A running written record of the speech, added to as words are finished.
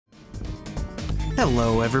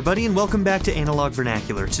Hello everybody and welcome back to Analog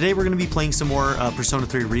Vernacular. Today we're going to be playing some more Persona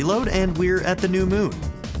 3 Reload and we're at the New Moon.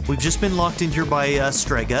 We've just been locked in here by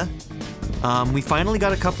Strega. We finally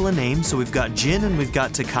got a couple of names, so we've got Jin and we've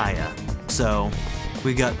got Takaya. So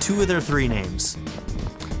we've got two of their three names.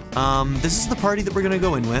 This is the party that we're going to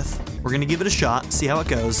go in with. We're going to give it a shot, see how it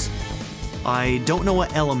goes. I don't know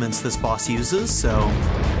what elements this boss uses, so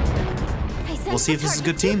we'll see if this is a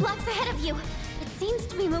good team. Blocks ahead of you. It seems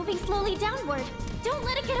to be moving slowly downward. Don't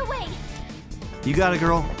let it get away. You got it,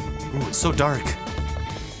 girl. Ooh, it's so dark.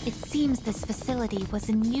 It seems this facility was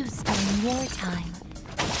in use during wartime.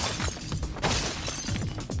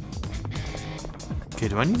 Okay,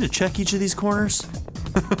 do I need to check each of these corners?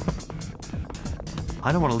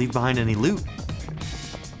 I don't want to leave behind any loot.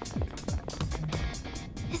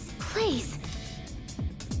 This place.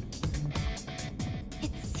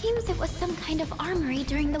 It seems it was some kind of armory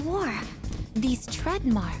during the war. These tread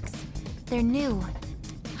marks. They're new.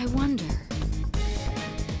 I wonder.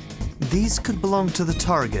 These could belong to the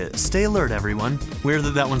target. Stay alert, everyone. Weird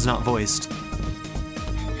that that one's not voiced.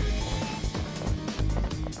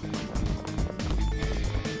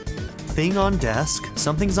 Thing on desk.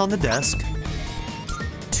 Something's on the desk.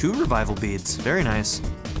 2 revival beads. Very nice.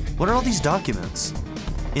 What are all these documents?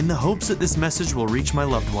 In the hopes that this message will reach my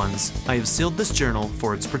loved ones, I have sealed this journal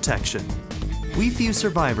for its protection. We few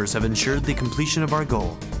survivors have ensured the completion of our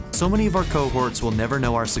goal. So many of our cohorts will never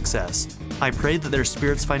know our success. I pray that their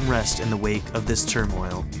spirits find rest in the wake of this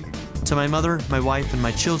turmoil. To my mother, my wife, and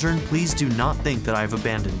my children, please do not think that I have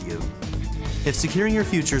abandoned you. If securing your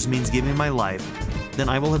futures means giving my life, then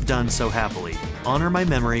I will have done so happily. Honor my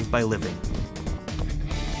memory by living.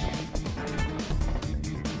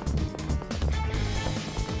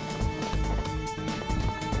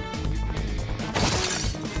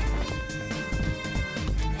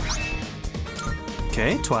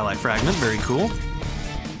 Okay, Twilight Fragment, very cool.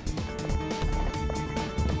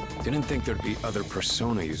 Didn't think there'd be other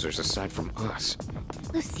Persona users aside from us.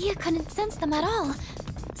 Lucia couldn't sense them at all.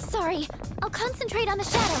 Sorry, I'll concentrate on the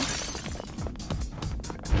shadow.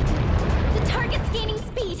 The target's gaining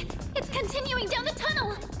speed. It's continuing down the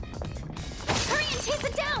tunnel. Hurry and chase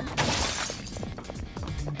it down.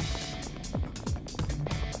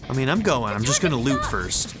 I mean, I'm going. I'm just gonna loot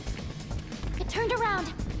first. It turned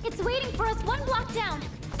around. It's waiting for us 1 block down.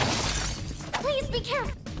 Please be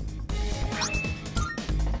careful.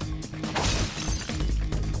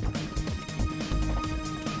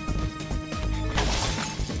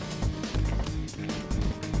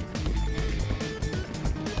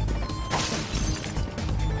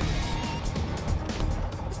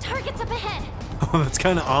 The target's up ahead. Oh, that's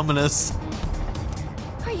kind of ominous.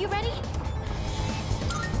 Are you ready?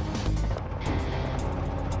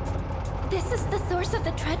 This is the source of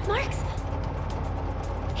the tread marks?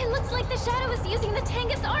 It looks like the shadow is using the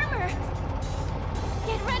Tangus armor.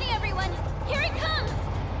 Get ready, everyone. Here it comes.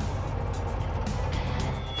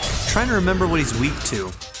 Trying to remember what he's weak to.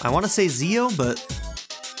 I want to say Zio, but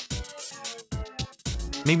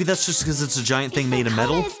maybe that's just because it's a giant thing made of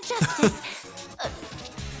metal.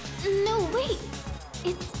 No, wait.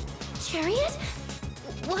 It's Chariot?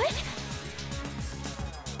 What?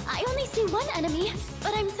 I only see one enemy,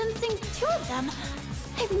 but I'm sensing 2 of them.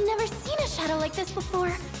 I've never seen a shadow like this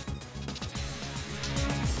before.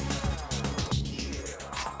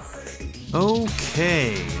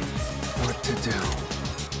 Okay. What to do?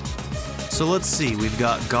 So let's see. We've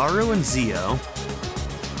got Garu and Zio.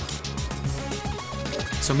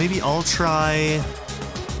 So maybe I'll try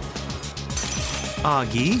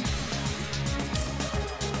Agi.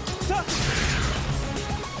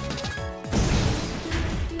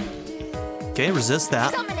 Okay, resist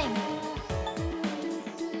that. Summoning.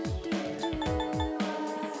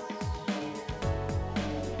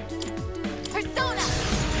 Persona.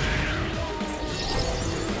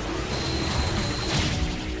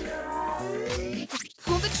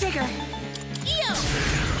 Pull the trigger. Eo.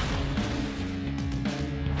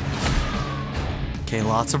 Okay,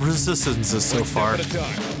 lots of resistances so far. Go,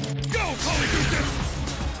 Polygooses!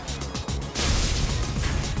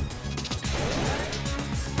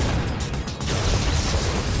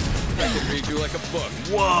 Read you like a book.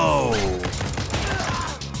 Whoa!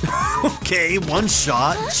 Okay, 1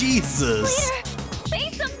 shot. Jesus. Leader,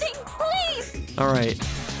 say something, please. All right,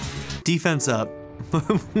 defense up.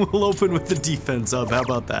 We'll open with the defense up. How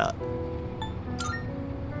about that?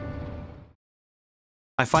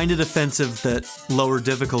 I find it offensive that lower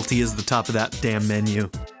difficulty is the top of that damn menu.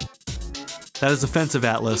 That is offensive,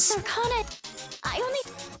 Atlus. I only...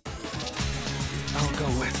 I'll go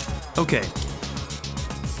with. Okay.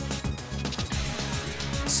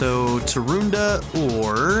 So, Tarunda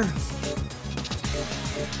or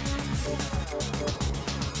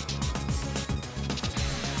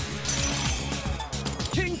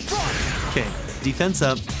Okay, defense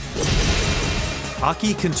up.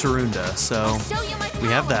 Aki Kintarunda, so we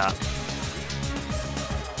have that.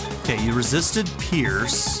 Okay, you resisted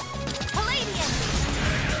Pierce.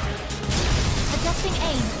 Adjusting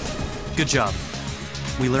aim. Good job.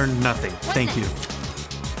 We learned nothing. Thank you.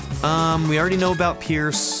 We already know about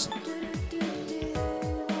Pierce.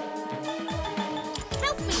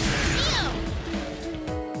 Help me, Neo.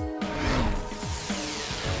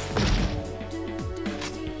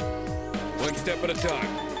 One step at a time.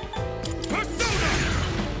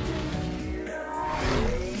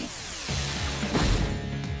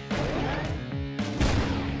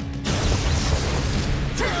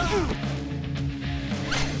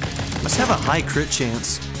 Must have a high crit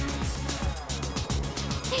chance.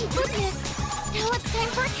 Thank goodness. Now it's time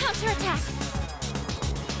for a counterattack.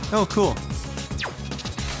 Oh, cool.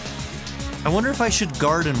 I wonder if I should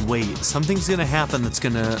guard and wait. Something's gonna happen that's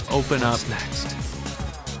gonna open up Next.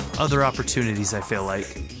 other opportunities, I feel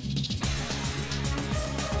like.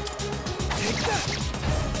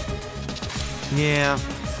 Yeah.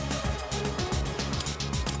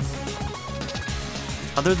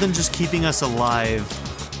 Other than just keeping us alive.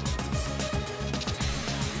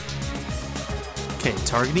 Okay,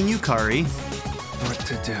 targeting Yukari. What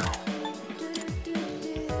to do?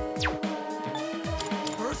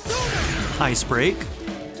 Ice break.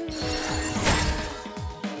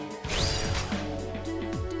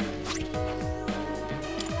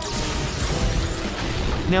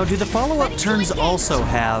 Now, do the follow-up turns also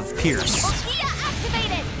have Pierce,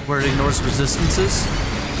 where it ignores resistances?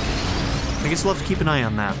 I guess we'll have to keep an eye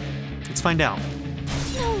on that. Let's find out.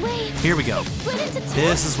 No way. Here we go. Split into two.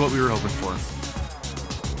 This is what we were hoping for.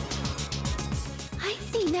 I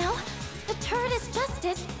see now. The turret is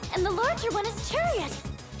Justice, and the larger one is Chariot.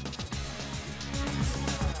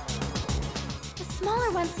 The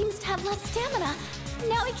smaller one seems to have less stamina.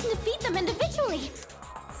 Now we can defeat them individually.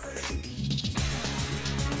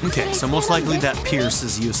 Okay, so most likely that Pierce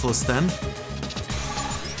is useless then.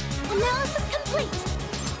 Analysis complete.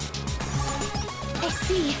 I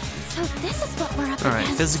see. So this is what we're up Alright,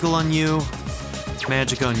 against. physical on you,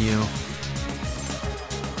 magic on you.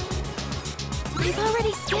 We've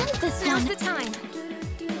already scanned this one. Now's the time.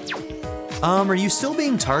 Are you still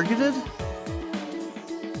being targeted?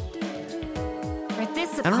 For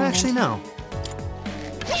this I don't actually know.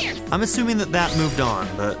 I'm assuming that that moved on,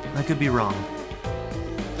 but I could be wrong.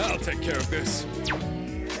 I'll take care of this.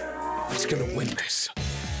 Who's gonna win this?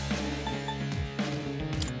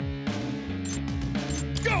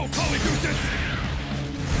 Go, Polygooses!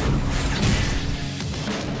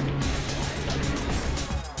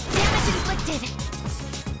 Damage inflicted.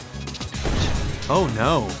 Oh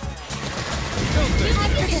no. You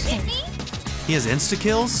have to hit me? He has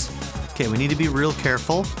insta-kills? Okay, we need to be real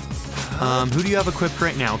careful. Who do you have equipped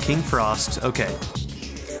right now? King Frost. Okay.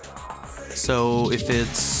 So if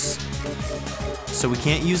it's... So we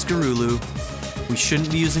can't use Garulu. We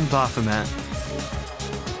shouldn't be using Baphomet.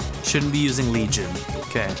 Shouldn't be using Legion.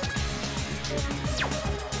 Okay.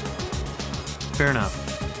 Fair enough.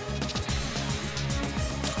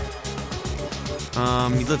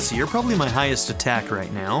 Let's see. You're probably my highest attack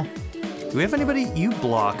right now. Do we have anybody? You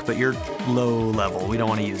block, but you're low level. We don't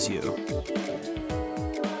want to use you.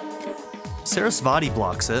 Sarasvati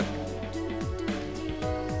blocks it.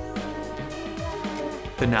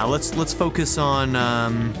 But now let's focus on.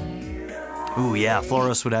 Ooh, yeah,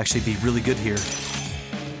 Floros would actually be really good here.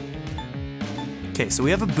 Okay, so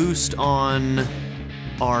we have a boost on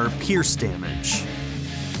our pierce damage.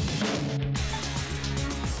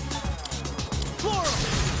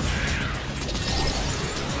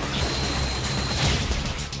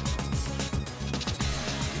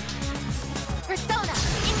 Persona,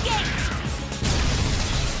 engage!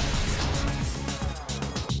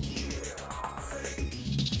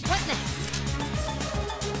 What next?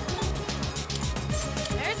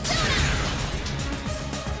 Persona!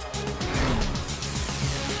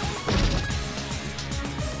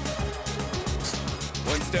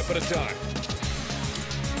 One step at a time.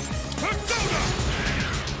 Persona!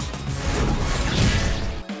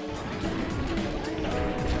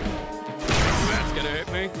 That's gonna hit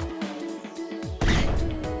me.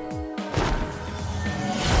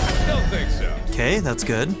 Don't think so. Okay, that's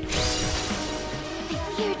good.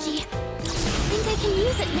 Energy. I think I can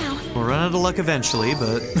use it now. We'll run out of luck eventually,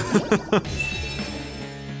 but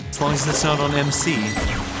as long as it's not on MC.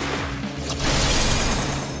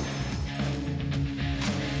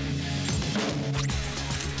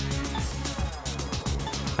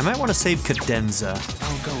 I might want to save Cadenza.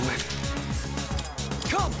 I'll go with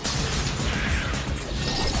Come.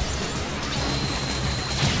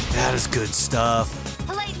 That is good stuff.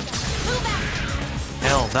 Move back.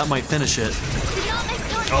 Hell, that might finish it. Do not make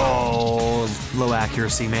contact. Oh, low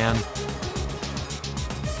accuracy, man.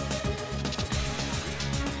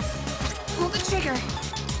 Pull the trigger.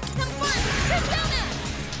 Come on, Persona!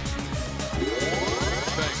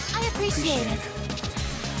 Thanks. I appreciate it.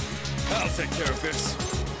 I'll take care of this.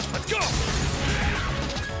 Let's go.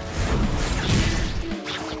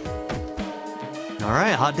 All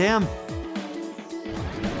right, hot damn.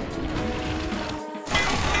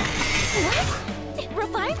 What? It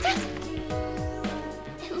revived it?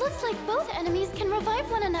 It looks like both enemies can revive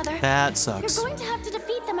one another. That sucks. You're going to have to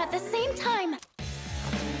defeat them at the same time.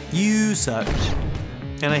 You suck.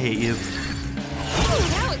 And I hate you.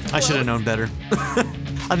 I should have known better.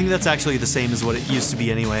 I think that's actually the same as what it used to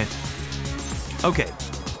be anyway. Okay.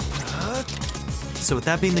 So with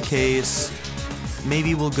that being the case,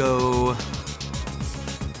 maybe we'll go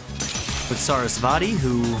with Sarasvati,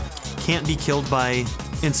 who can't be killed by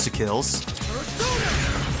insta-kills.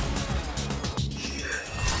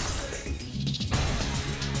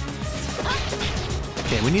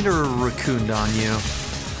 Okay, we need a Raccoon on you.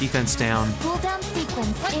 Defense down. Cooldown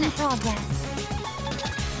sequence in progress.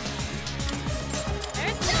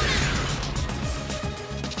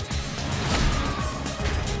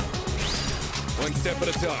 One step at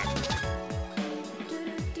a time.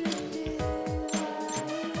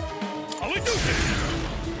 I'll do this.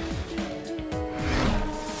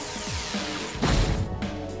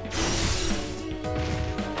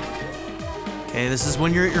 Okay, this is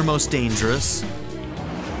when you're at your most dangerous.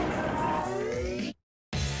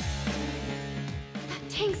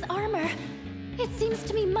 Tank's armor. It seems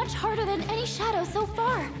to be much harder than any shadow so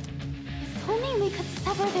far. If only we could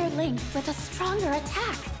sever their link with a stronger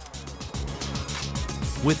attack.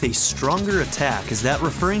 With a stronger attack, is that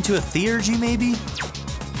referring to a theurgy, maybe?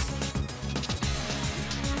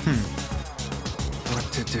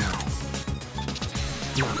 What to do?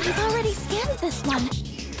 I've already scanned this one.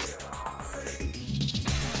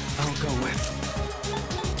 I'll go with.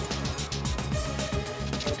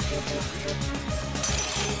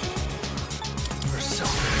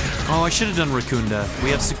 Persona. Oh, I should have done Racunda.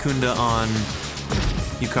 We have Secunda on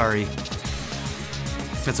Yukari.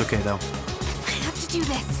 That's okay, though. I have to do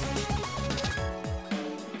this.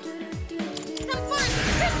 Come on,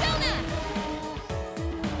 Persona!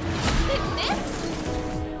 This?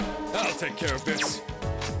 I'll take care of this.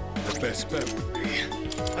 The best bet would be.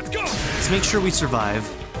 Let's go. Let's make sure we survive.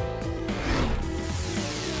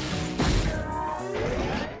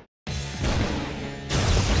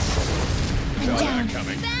 I'm down.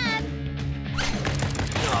 Coming. Bad.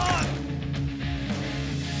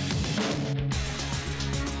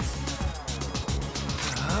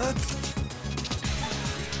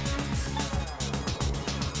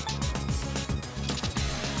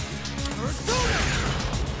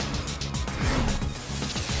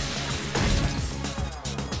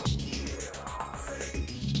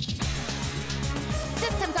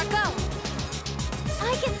 Systems are go.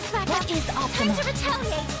 I get back up. That is optimal. Time to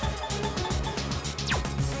retaliate.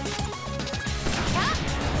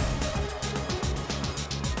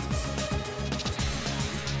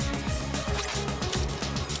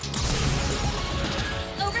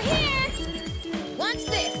 Over here. Watch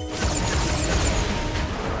this.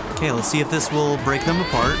 Okay, let's see if this will break them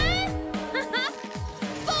apart.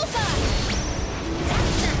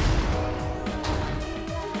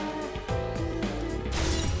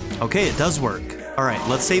 Okay, it does work. All right,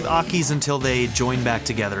 let's save Aki's until they join back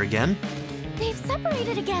together again. They've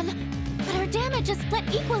separated again, but our damage is split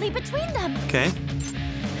equally between them. Okay.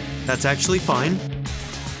 That's actually fine.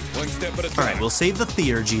 One step at a time. All right, we'll save the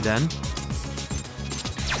theurgy then.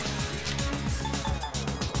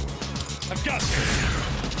 I've got this.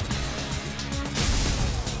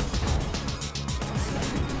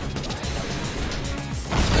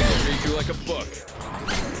 I can read you like a book.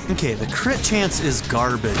 Okay, the crit chance is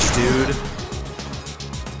garbage, dude.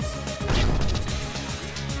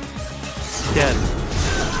 Dead.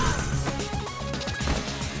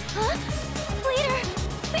 Huh? Leader,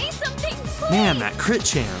 say something, please. Man, that crit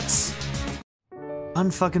chance.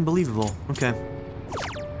 Unfucking believable. Okay.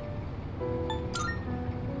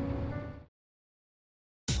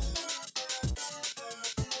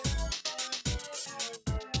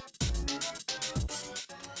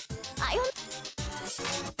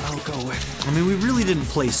 I'll go with. I mean, we really didn't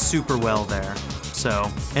play super well there.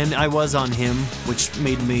 So, and I was on him, which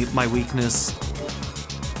made me my weakness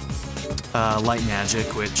light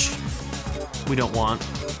magic, which we don't want.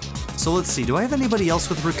 So let's see, do I have anybody else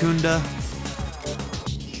with Racunda?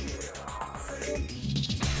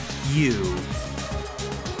 you.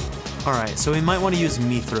 Alright, so we might want to use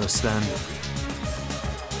Mithras then.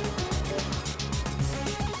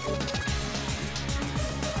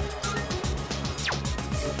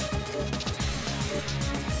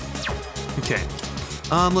 Okay.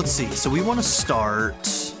 Let's see. So we want to start...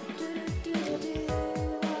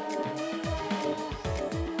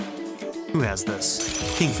 Who has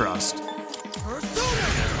this? King Frost.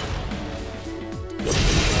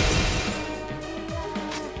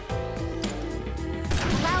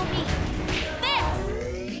 Allow me.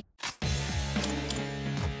 There!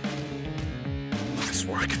 Nice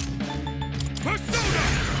work. Persona!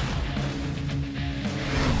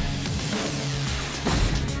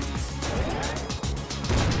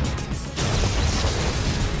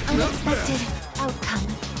 Unexpected outcome.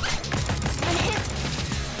 One hit.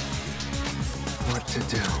 What to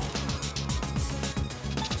do?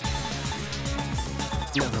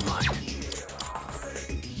 Never mind.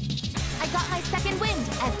 I got my second wind,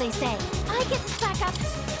 as they say. I get this back up.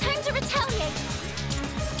 Time to retaliate.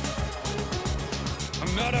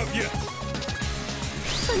 I'm not out yet.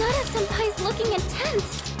 Sonata-senpai's looking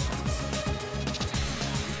intense.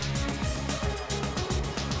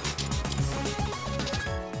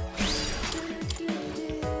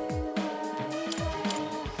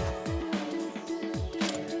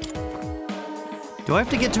 Do I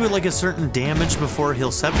have to get to like a certain damage before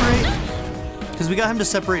he'll separate? Because we got him to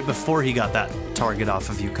separate before he got that target off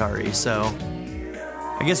of Yukari, so...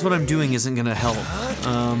 I guess what I'm doing isn't gonna help.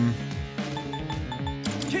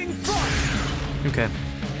 King Frost! Okay.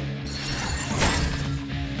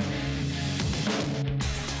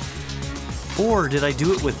 Or did I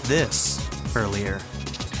do it with this earlier?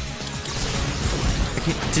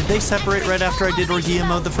 Did they separate right after I did Orgia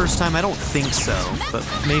mode the first time? I don't think so, but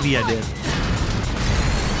maybe I did.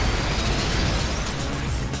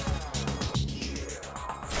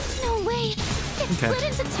 No way. It's Okay. split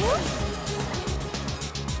into two?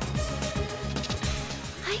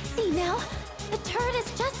 I see now. The turret is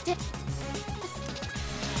just it.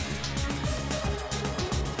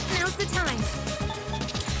 Now's the time.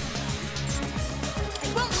 I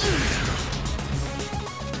won't lose.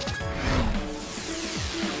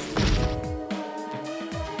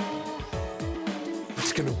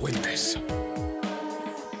 Who's gonna win this?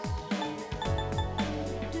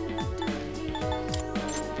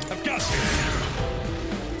 I've got this!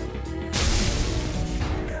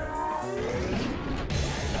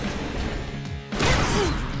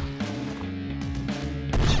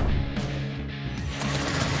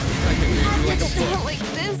 I can leave you like a book. Like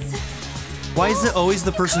this. Why is it always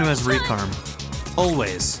the person who has Recarm?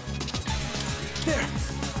 Always. There!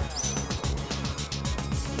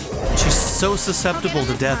 She's so susceptible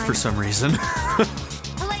to death for some reason. Move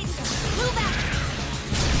back.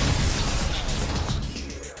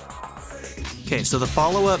 Okay, so the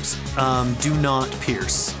follow-ups do not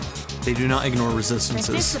pierce. They do not ignore With this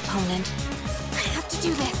resistances. opponent, I have to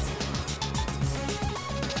do this.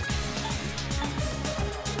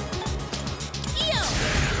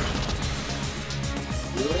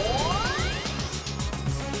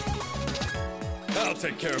 I'll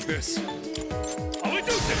take care of this. I'll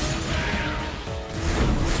reduce it!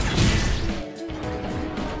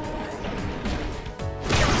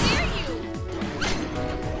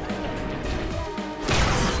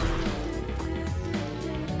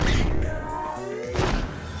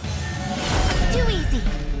 Too easy.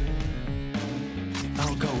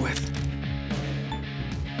 I'll go with...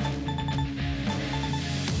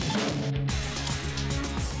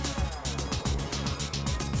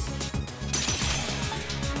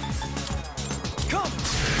 Come!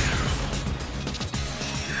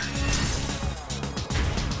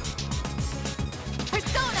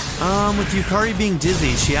 Persona. With Yukari being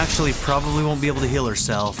dizzy, she actually probably won't be able to heal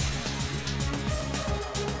herself.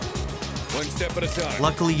 One step at a time.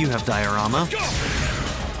 Luckily, you have Diorama. Go!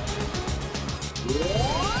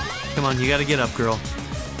 Come on, you gotta get up, girl.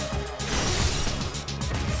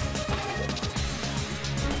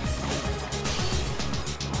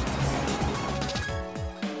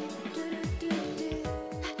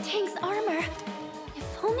 Tank's armor.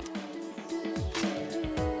 If only.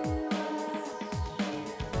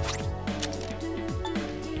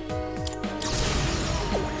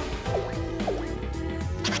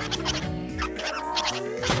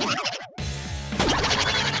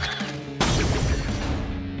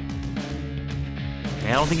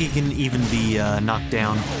 I don't think he can even be knocked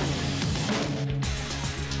down.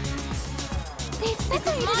 They've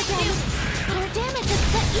separated again, but our damage is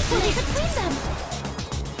split equally between them.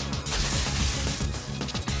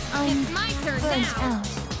 I'm my turn burnt out.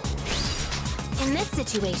 In this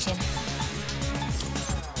situation,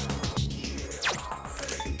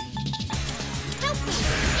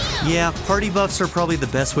 Yeah, party buffs are probably the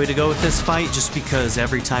best way to go with this fight, just because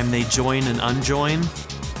every time they join and unjoin...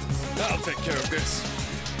 I'll take care of this.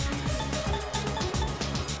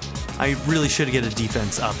 I really should get a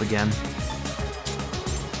defense up again.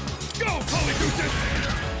 Go, Polygooses!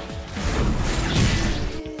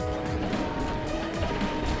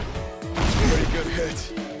 Pretty good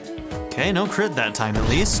hit. Okay, no crit that time at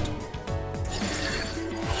least.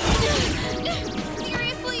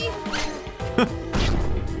 Seriously?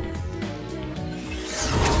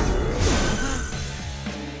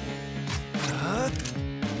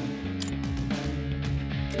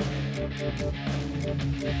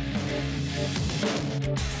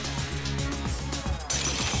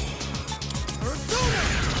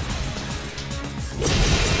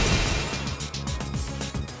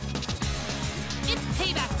 It's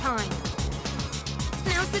payback time.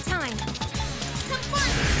 Now's the time.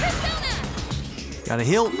 Confront Persona! Gotta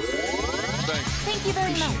heal. Thanks. Thank you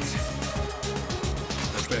very much.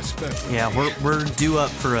 The best bet. would Yeah, be- we're due up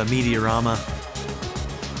for a Meteorama.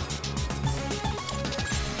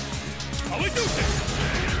 Polygooses!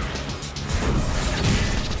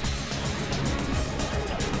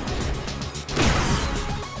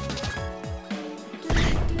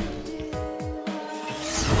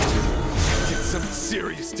 Did some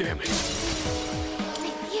serious damage.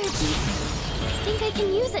 My energy. I think I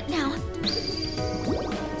can use it now.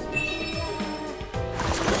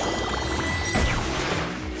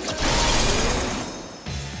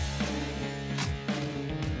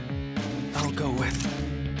 I'll go with.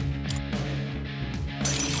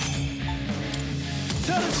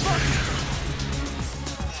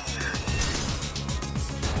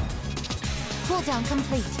 Cooldown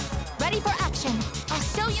complete. Ready for action. I'll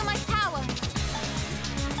show you my power.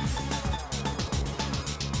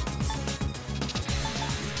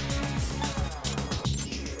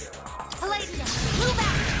 Palladium, move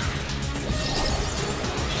out.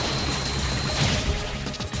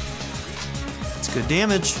 It's good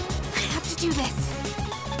damage. I have to do this.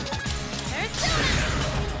 Persona!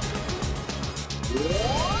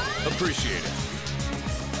 Appreciate it.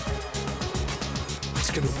 Who's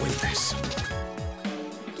gonna win this?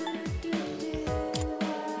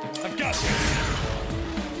 I've got this.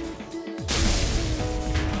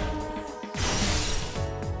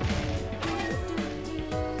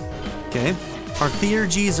 Okay. Our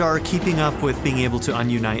Theurgies are keeping up with being able to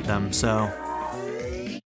ununite them, so...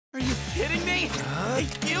 Are you kidding me? They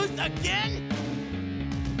fused again?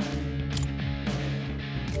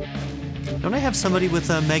 Don't I have somebody with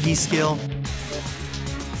a Meggy skill?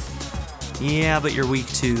 Yeah, but you're weak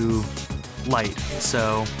to light,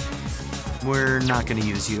 so we're not gonna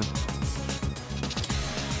use you.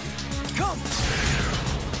 Come!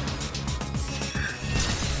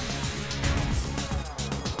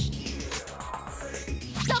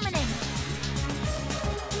 Summoning!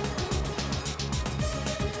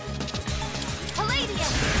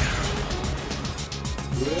 Palladium!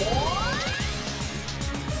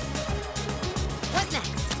 What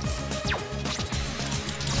next?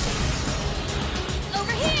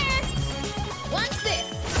 Over here! What's this?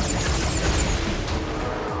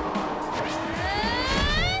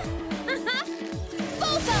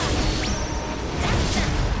 Volta! That's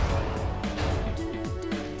them!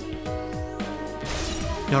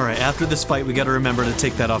 Alright, after this fight, we gotta remember to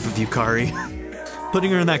take that off of Yukari.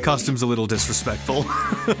 Putting her in that costume's a little disrespectful.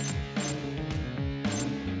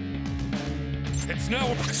 It's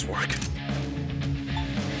now this work.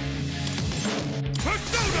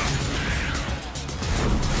 Persona!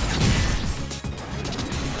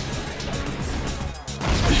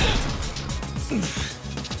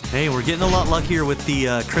 Hey, we're getting a lot luckier with the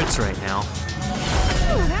crits right now.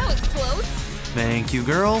 Ooh, that was close. Thank you,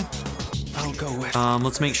 girl. I'll go with.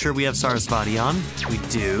 Let's make sure we have Sarasvati on. We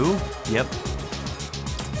do. Yep.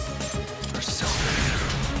 Persona.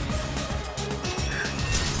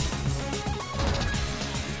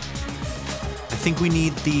 I think we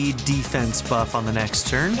need the defense buff on the next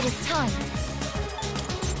turn. It is time.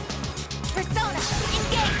 Persona,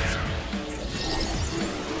 engage!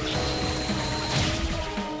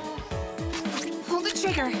 Hold the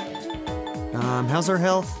trigger. How's our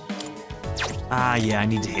health? Ah, yeah, I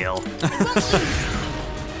need to heal.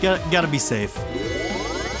 Gotta be safe.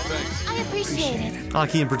 Thanks. I appreciate it.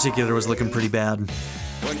 Aki in particular was looking pretty bad.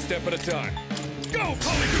 One step at a time. Go,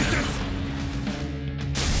 Polygooses!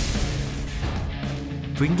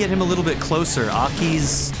 If we can get him a little bit closer,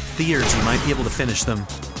 Aki's Theurgy might be able to finish them.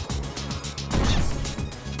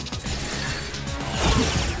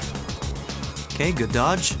 Okay, good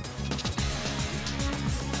dodge.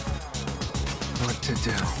 What to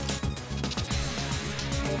do?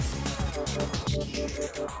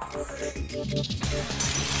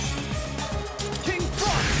 King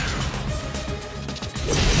Frost!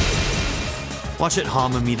 Watch it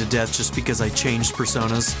hama me to death just because I changed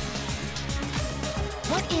personas.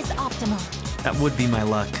 What is optimal? That would be my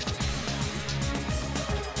luck.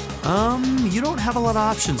 You don't have a lot of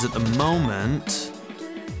options at the moment.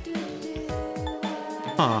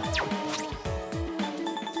 Huh.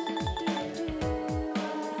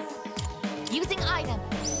 Using item.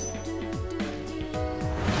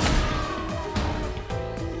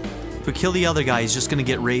 If we kill the other guy, he's just gonna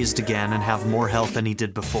get raised again and have more health than he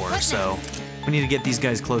did before, so we need to get these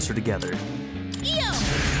guys closer together. Ew!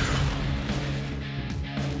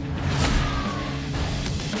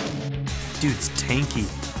 Dude's tanky.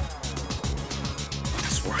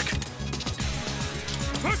 This work.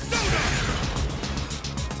 Persona!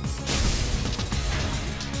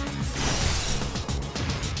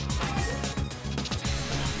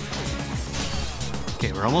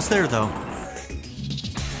 Okay, we're almost there though.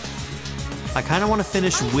 I kind of want to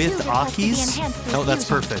finish with Aki's. Oh, that's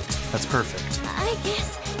perfect. That's perfect. I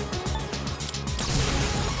guess.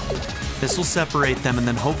 This will separate them, and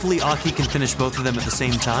then hopefully Aki can finish both of them at the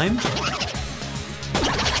same time.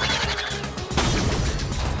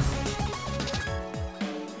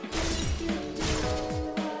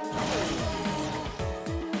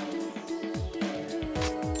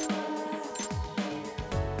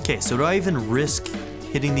 Okay, so do I even risk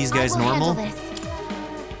hitting these guys normal?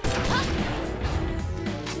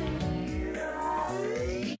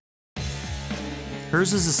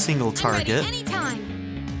 Hers is a single target.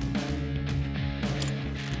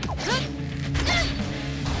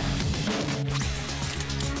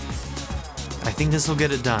 I think this will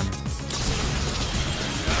get it done.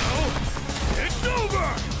 Now, it's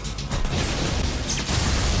over!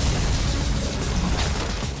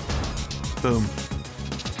 Boom.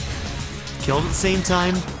 Killed at the same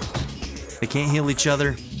time. They can't heal each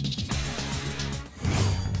other.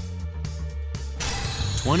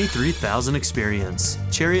 23,000 experience.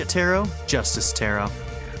 Chariot Tarot, Justice Tarot.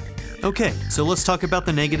 Okay, so let's talk about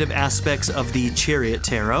the negative aspects of the Chariot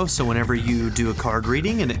Tarot. So whenever you do a card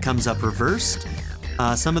reading and it comes up reversed,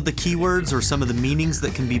 some of the keywords or some of the meanings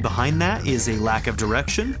that can be behind that is a lack of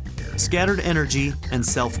direction, scattered energy, and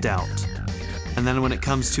self-doubt. And then when it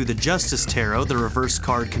comes to the Justice Tarot, the reverse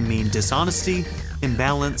card can mean dishonesty,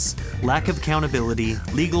 imbalance, lack of accountability,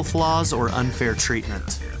 legal flaws, or unfair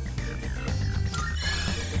treatment.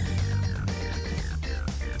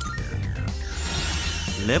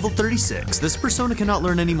 Level 36. This persona cannot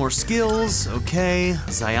learn any more skills. Okay.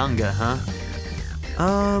 Zayanga, huh?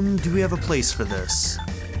 Do we have a place for this?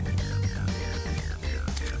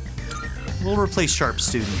 We'll replace Sharp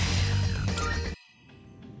Student.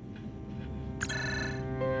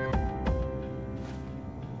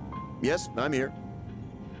 Yes, I'm here.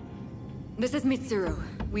 This is Mitsuru.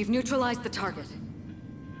 We've neutralized the target.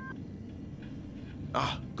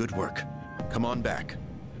 Ah, good work. Come on back.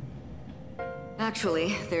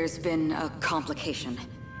 Actually, there's been a complication.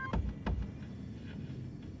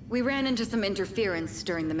 We ran into some interference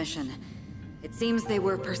during the mission. It seems they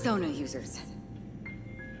were Persona users.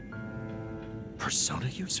 Persona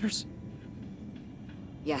users?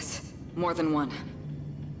 Yes, more than one.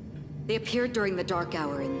 They appeared during the dark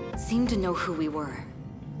hour and seemed to know who we were.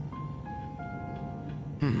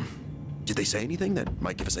 Did they say anything that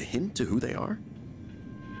might give us a hint to who they are?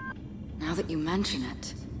 Now that you mention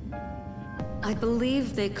it, I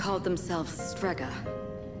believe they called themselves Strega.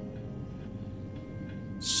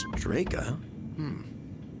 Strega?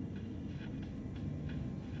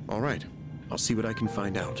 All right. I'll see what I can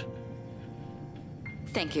find out.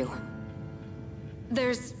 Thank you.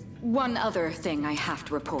 There's one other thing I have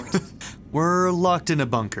to report. We're locked in a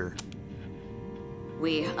bunker.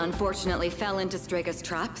 We unfortunately fell into Strega's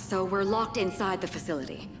trap, so we're locked inside the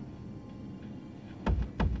facility.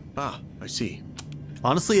 Ah, I see.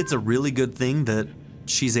 Honestly, it's a really good thing that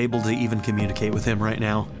she's able to even communicate with him right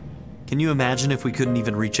now. Can you imagine if we couldn't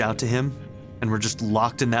even reach out to him and we're just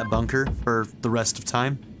locked in that bunker for the rest of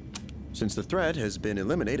time? Since the threat has been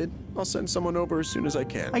eliminated, I'll send someone over as soon as I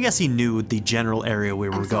can. I guess he knew the general area we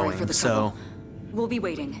were I'm sorry going, for the so trouble. We'll be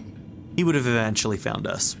waiting. he would have eventually found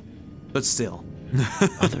us. But still.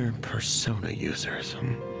 Other Persona users.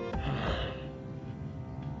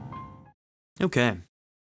 Okay.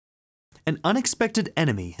 An unexpected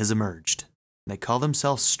enemy has emerged. They call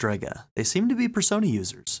themselves Strega. They seem to be Persona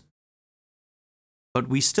users. But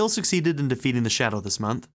we still succeeded in defeating the Shadow this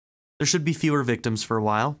month. There should be fewer victims for a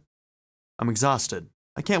while. I'm exhausted.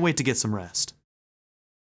 I can't wait to get some rest.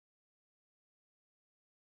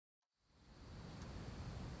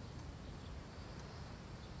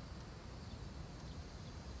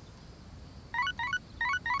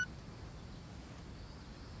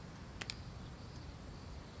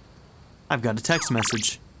 I've got a text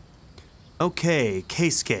message. Okay,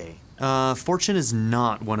 Keisuke. Fortune is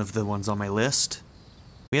not one of the ones on my list.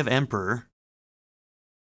 We have Emperor.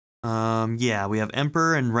 Yeah, we have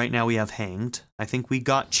Emperor, and right now we have Hanged. I think we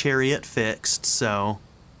got Chariot fixed, so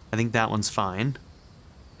I think that one's fine.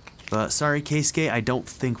 But sorry, Keisuke, I don't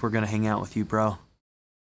think we're gonna hang out with you, bro.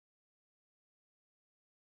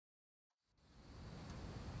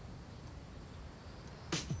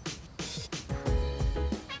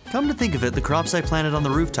 Come to think of it, the crops I planted on the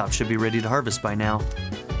rooftop should be ready to harvest by now.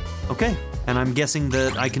 Okay, and I'm guessing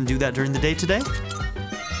that I can do that during the day today?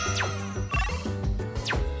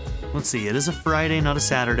 Let's see, it is a Friday, not a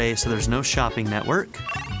Saturday, so there's no shopping network.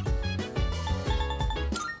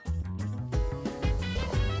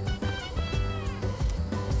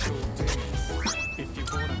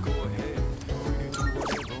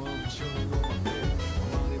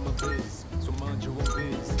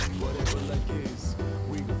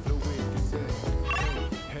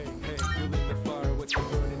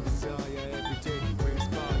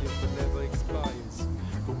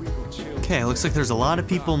 Okay, looks like there's a lot of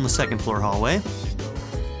people in the second floor hallway.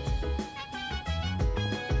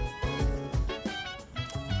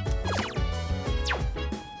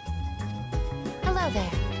 Hello there.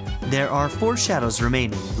 There are 4 shadows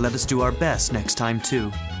remaining. Let us do our best next time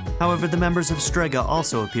too. However, the members of Strega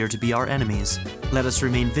also appear to be our enemies. Let us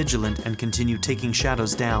remain vigilant and continue taking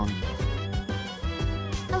shadows down.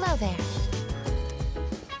 Hello there.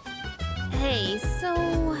 Hey, so...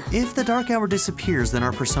 If the Dark Hour disappears, then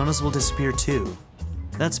our personas will disappear too.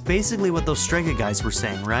 That's basically what those Strega guys were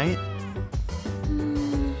saying, right?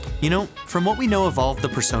 You know, from what we know of all of the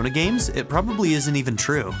Persona games, it probably isn't even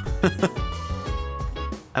true.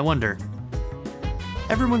 I wonder.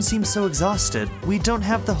 Everyone seems so exhausted. We don't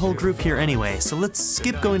have the whole group here anyway, so let's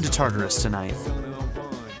skip going to Tartarus tonight.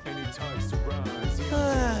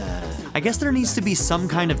 I guess there needs to be some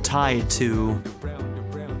kind of tie to,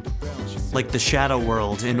 like, the Shadow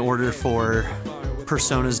World in order for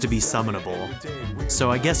Personas to be summonable. So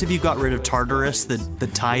I guess if you got rid of Tartarus, the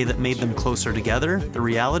tie that made them closer together, the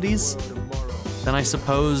realities, then I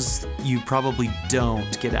suppose you probably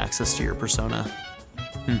don't get access to your Persona.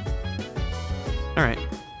 Alright.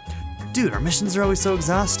 Dude, our missions are always so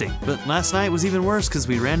exhausting, but last night was even worse because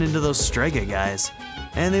we ran into those Strega guys.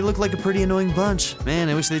 And they look like a pretty annoying bunch. Man,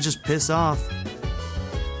 I wish they'd just piss off.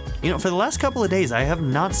 You know, for the last couple of days, I have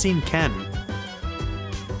not seen Ken.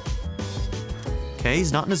 Okay,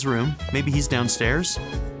 he's not in his room. Maybe he's downstairs.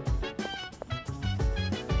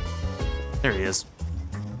 There he is.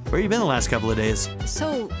 Where you been the last couple of days?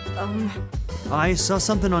 So, I saw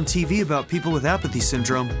something on TV about people with apathy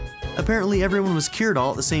syndrome. Apparently everyone was cured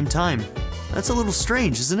all at the same time. That's a little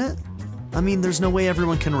strange, isn't it? I mean, there's no way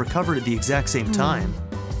everyone can recover at the exact same time.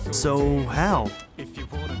 So, how?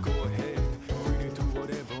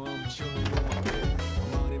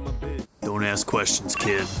 Don't ask questions,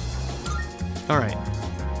 kid. Alright.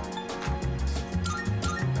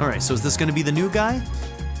 Alright, so is this gonna be the new guy?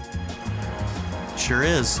 Sure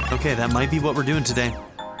is. Okay, that might be what we're doing today.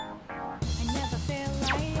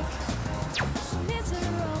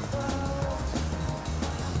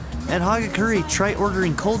 At Hagakuri, try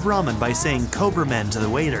ordering cold ramen by saying Cobra Men to the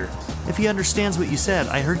waiter. If he understands what you said,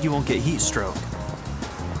 I heard you won't get heat stroke.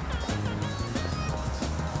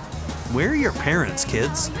 Where are your parents,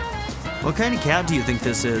 kids? What kind of cat do you think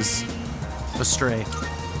this is? A stray.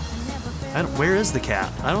 Where is the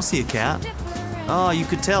cat? I don't see a cat. Oh, you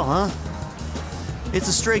could tell, huh? It's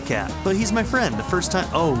a stray cat, but he's my friend. The first time—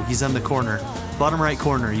 oh, he's on the corner. Bottom right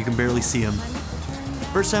corner, you can barely see him.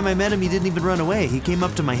 First time I met him, he didn't even run away. He came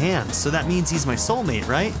up to my hand, so that means he's my soulmate,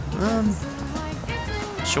 right?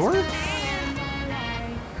 Sure?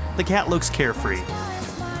 The cat looks carefree.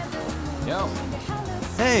 Yo.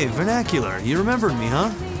 Hey, Vernacular, you remembered me,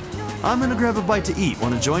 huh? I'm gonna grab a bite to eat.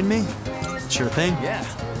 Wanna join me? Sure thing. Yeah.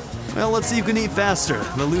 Well, let's see who can eat faster.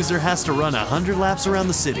 The loser has to run 100 laps around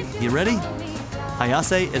the city. You ready?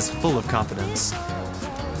 Hayase is full of confidence.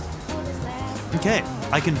 Okay,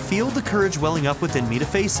 I can feel the courage welling up within me to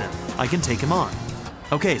face him. I can take him on.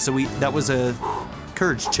 Okay, so that was a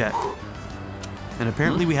courage check. And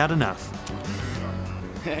apparently we had enough.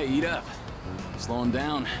 Hey, eat up. Slowing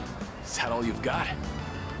down. Is that all you've got?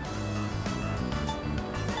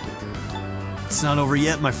 It's not over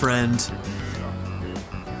yet, my friend.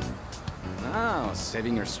 Oh,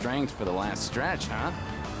 saving your strength for the last stretch, huh?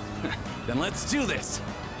 Then let's do this.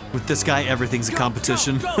 With this guy, everything's a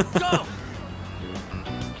competition. Go, go, go!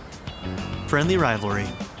 Friendly rivalry.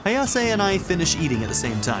 Hayase and I finish eating at the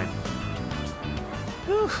same time.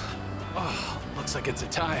 Whew. Oh, looks like it's a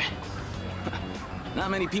tie.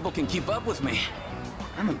 Not many people can keep up with me.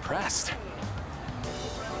 I'm impressed.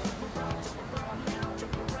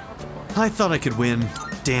 I thought I could win.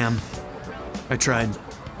 Damn. I tried.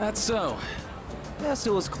 That's so. Guess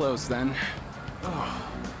it was close then. Oh.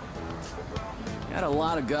 You had a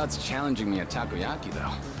lot of guts challenging me at Takoyaki,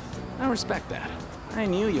 though. I respect that. I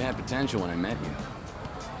knew you had potential when I met you.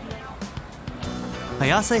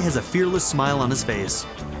 Hayase has a fearless smile on his face.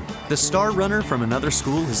 The star runner from another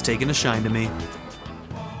school has taken a shine to me.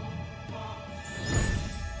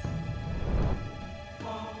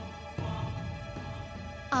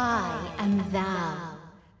 I am thou.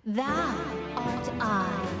 Thou art I.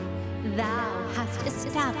 Thou hast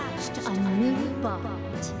established a new bond.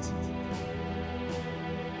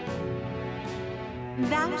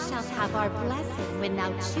 Thou shalt have our blessing when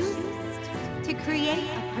thou choosest to create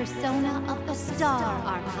a persona of the Star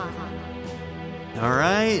Archon.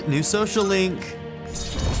 Alright, new social link.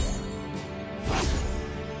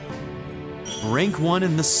 Rank 1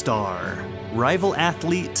 in the star. Rival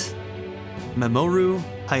athlete, Mamoru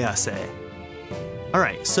Hayase.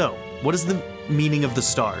 Alright, so, what is the meaning of the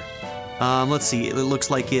star? Let's see, it looks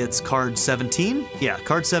like it's card 17? Yeah,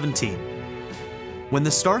 card 17. When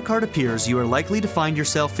the star card appears, you are likely to find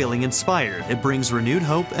yourself feeling inspired. It brings renewed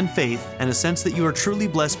hope and faith, and a sense that you are truly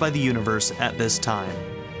blessed by the universe at this time.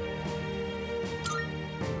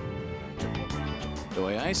 The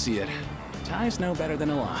way I see it, a tie's no better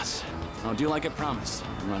than a loss. I'll do like I promised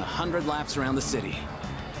and run 100 laps around the city.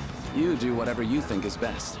 You do whatever you think is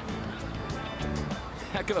best.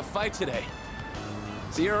 Heck of a fight today.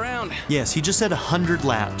 See you around. Yes, he just said 100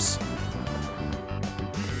 laps.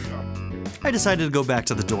 I decided to go back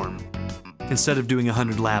to the dorm, instead of doing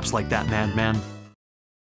 100 laps like that madman.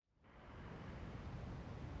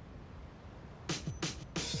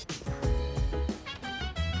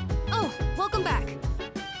 Oh, welcome back.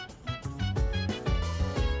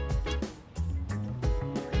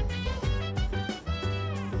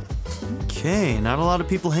 Okay, not a lot of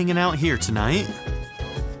people hanging out here tonight.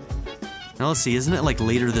 Now let's see, isn't it like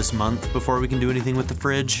later this month before we can do anything with the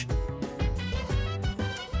fridge?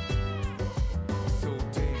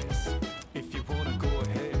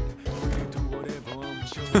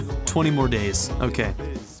 20 more days, okay.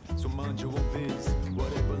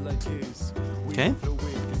 Okay.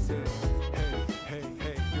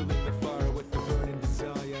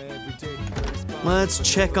 Let's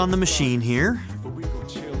check on the machine here.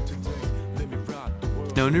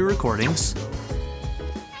 No new recordings.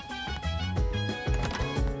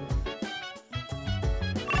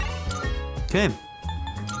 Okay.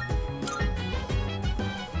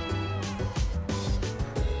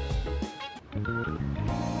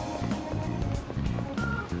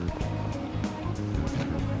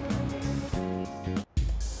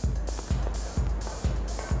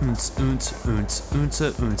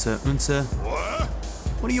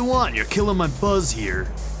 What do you want? You're killing my buzz here.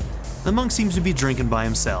 The monk seems to be drinking by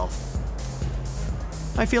himself.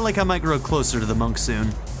 I feel like I might grow closer to the monk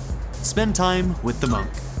soon. Spend time with the monk.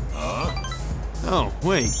 Oh,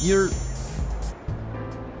 wait, you're...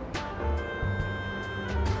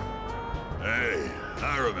 Hey,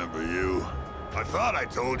 I remember you. I thought I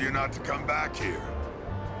told you not to come back here.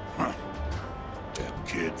 Huh. Damn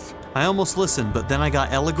kids. I almost listened, but then I got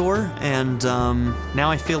Eligor, and now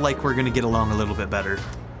I feel like we're gonna get along a little bit better.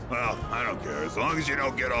 Well, I don't care, as long as you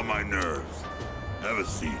don't get on my nerves. Have a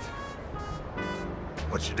seat.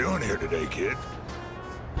 What you doing here today, kid?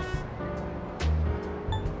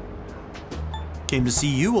 Came to see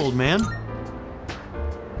you, old man.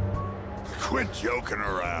 Quit joking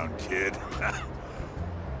around, kid.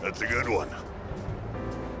 That's a good one.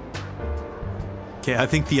 Okay, I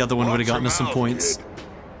think the other one would have gotten us some Watch your points. mouth, kid.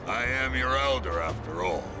 I am your elder, after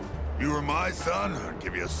all. You were my son, I'd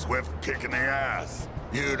give you a swift kick in the ass.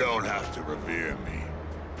 You don't have to revere me,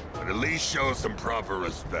 but at least show some proper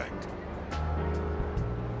respect.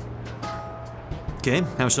 Okay,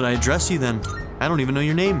 how should I address you then? I don't even know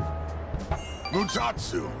your name.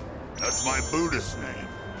 Mutatsu. That's my Buddhist name,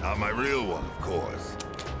 not my real one, of course.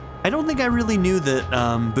 I don't think I really knew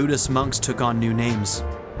that Buddhist monks took on new names.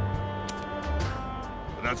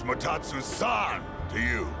 But that's Mutatsu-san to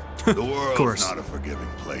you. The world's not a forgiving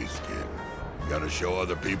place, kid. You gotta show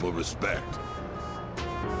other people respect.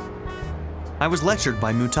 I was lectured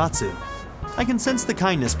by Mutatsu. I can sense the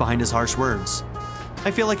kindness behind his harsh words.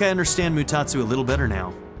 I feel like I understand Mutatsu a little better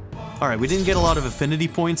now. Alright, we didn't get a lot of affinity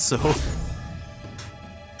points, so...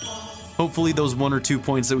 hopefully those 1 or 2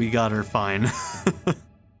 points that we got are fine.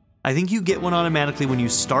 I think you get one automatically when you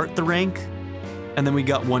start the rank, and then we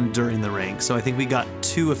got one during the rank, so I think we got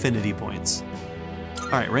 2 affinity points.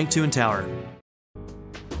 Alright, rank 2 in tower.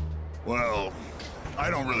 Well, I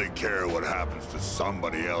don't really care what happens to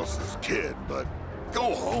somebody else's kid, but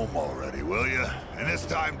Go home already, will you? And this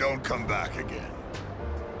time don't come back again.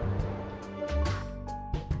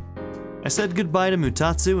 I said goodbye to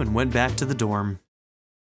Mutatsu and went back to the dorm.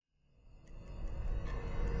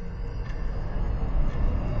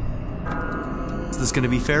 Is this gonna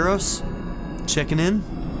be Pharos? Checking in?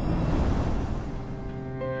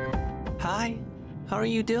 Hi, how are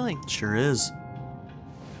you doing? Sure is.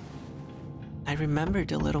 I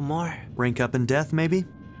remembered a little more. Rank up in death, maybe?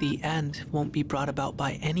 The end won't be brought about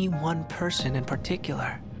by any one person in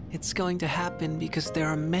particular. It's going to happen because there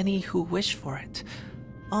are many who wish for it.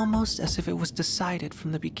 Almost as if it was decided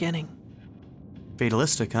from the beginning.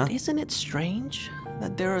 Fatalistic, huh? But isn't it strange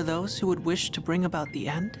that there are those who would wish to bring about the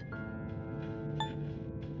end?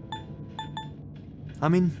 I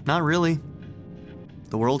mean, not really.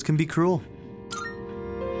 The world can be cruel.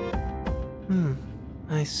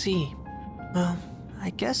 I see. Well, I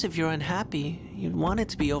guess if you're unhappy, you'd want it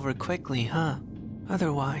to be over quickly, huh?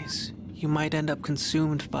 Otherwise, you might end up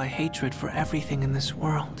consumed by hatred for everything in this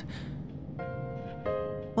world.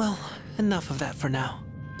 Well, enough of that for now.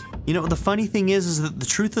 You know, the funny thing is that the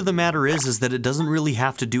truth of the matter is that it doesn't really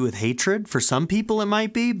have to do with hatred. For some people it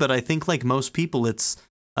might be, but I think like most people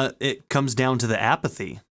it comes down to the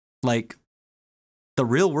apathy. Like, the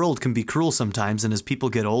real world can be cruel sometimes, and as people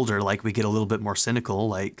get older, like, we get a little bit more cynical,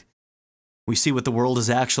 like, we see what the world is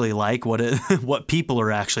actually like, what people are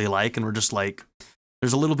actually like, and we're just like,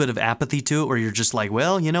 there's a little bit of apathy to it where you're just like,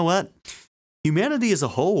 well, you know what? Humanity as a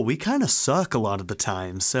whole, we kind of suck a lot of the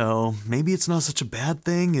time, so maybe it's not such a bad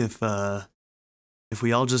thing if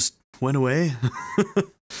we all just went away.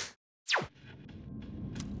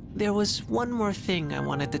 There was one more thing I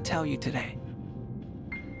wanted to tell you today.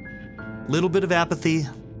 Little bit of apathy,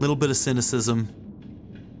 little bit of cynicism,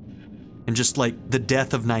 and just like the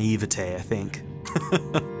death of naivete, I think.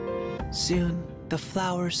 Soon, the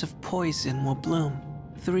flowers of poison will bloom.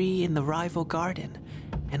 3 in the rival garden,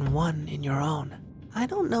 and 1 in your own. I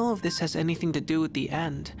don't know if this has anything to do with the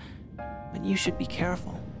end, but you should be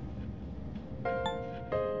careful.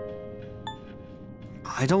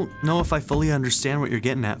 I don't know if I fully understand what you're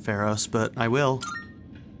getting at, Pharos, but I will.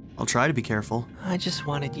 I'll try to be careful. I just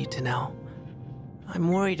wanted you to know. I'm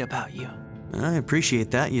worried about you. I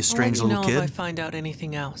appreciate that, you strange little I'll let you know kid. if I find out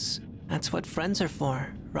anything else. That's what friends are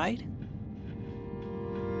for, right?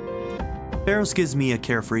 Pharos gives me a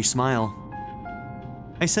carefree smile.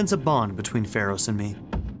 I sense a bond between Pharos and me.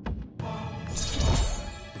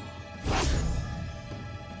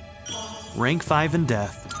 Rank 5 in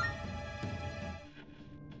death.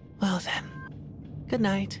 Well then, good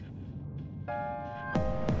night.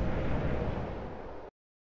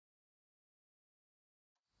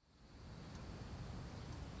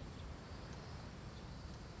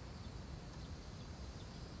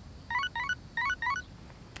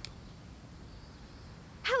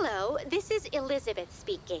 Hello, this is Elizabeth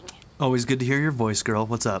speaking. Always good to hear your voice, girl.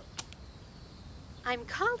 What's up? I'm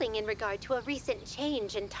calling in regard to a recent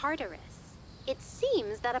change in Tartarus. It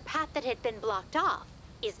seems that a path that had been blocked off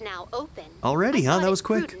is now open. Already, huh? That was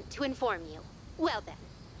quick. Prudent to inform you. Well then,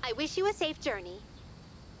 I wish you a safe journey.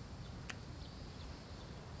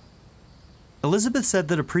 Elizabeth said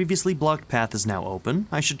that a previously blocked path is now open.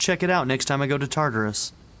 I should check it out next time I go to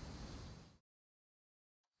Tartarus.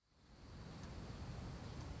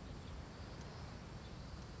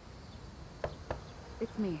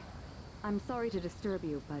 It's me. I'm sorry to disturb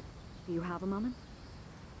you, but do you have a moment?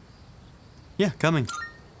 Yeah, coming.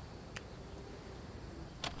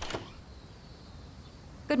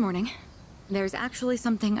 Good morning. There's actually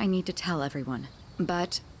something I need to tell everyone,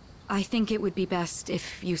 but I think it would be best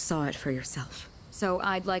if you saw it for yourself. So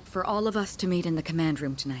I'd like for all of us to meet in the command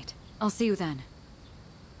room tonight. I'll see you then.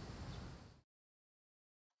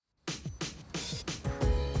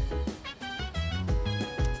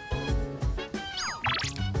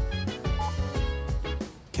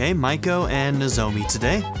 Okay, Maiko and Nozomi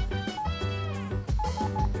today.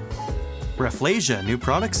 Rafflesia, new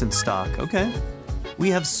products in stock. Okay. We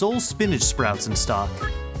have soul spinach sprouts in stock.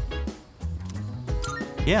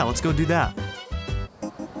 Yeah, let's go do that.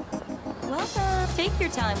 Welcome. Take your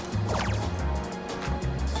time.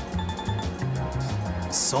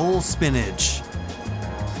 Soul spinach.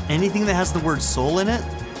 Anything that has the word soul in it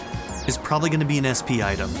is probably going to be an SP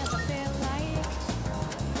item.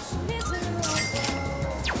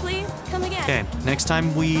 Please, come again. Okay, next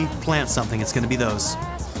time we plant something, it's going to be those.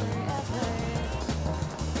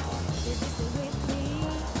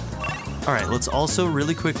 Alright, let's also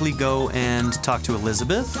really quickly go and talk to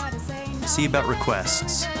Elizabeth. See about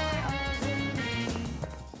requests.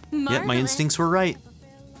 Yep, my instincts were right.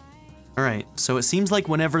 Alright, so it seems like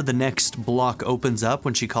whenever the next block opens up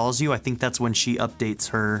when she calls you, I think that's when she updates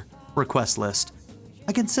her request list.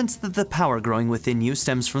 I can sense that the power growing within you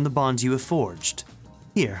stems from the bonds you have forged.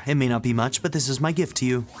 Here, it may not be much, but this is my gift to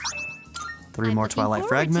you. 3 more Twilight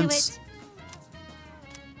fragments.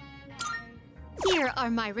 Here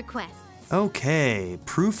are my requests. Okay,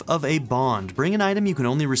 proof of a bond. Bring an item you can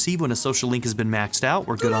only receive when a social link has been maxed out.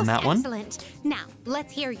 We're good on that one. Excellent. Now,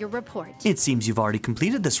 let's hear your report. It seems you've already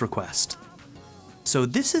completed this request. So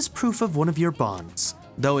this is proof of one of your bonds.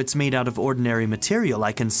 Though it's made out of ordinary material,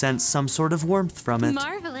 I can sense some sort of warmth from it.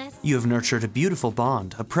 Marvelous. You have nurtured a beautiful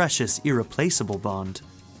bond, a precious, irreplaceable bond.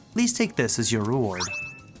 Please take this as your reward.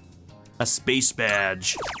 A space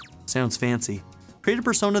badge. Sounds fancy. Create a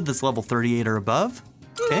persona that's level 38 or above.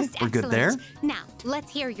 Okay, we're good there. Now,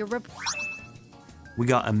 let's hear your report. We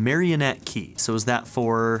got a marionette key. So is that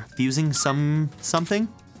for fusing something?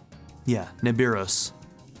 Yeah, Nibiros.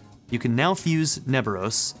 You can now fuse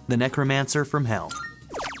Nibiros, the necromancer from hell.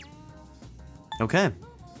 Okay.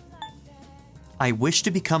 I wish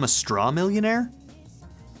to become a straw millionaire?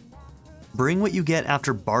 Bring what you get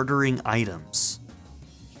after bartering items.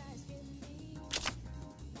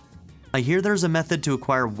 I hear there's a method to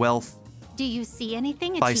acquire wealth Do you see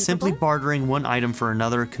anything by achievable? simply bartering one item for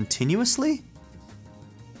another continuously?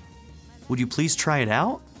 Would you please try it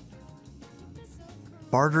out?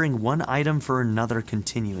 Bartering one item for another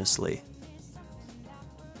continuously.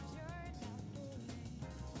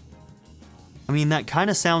 I mean, that kind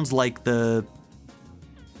of sounds like the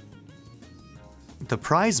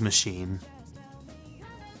prize machine.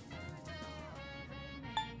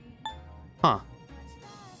 Huh.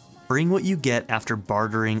 Bring what you get after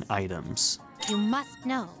bartering items. You must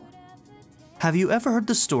know. Have you ever heard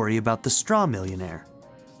the story about the straw millionaire?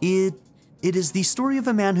 It is the story of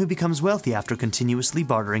a man who becomes wealthy after continuously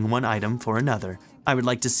bartering one item for another. I would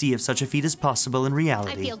like to see if such a feat is possible in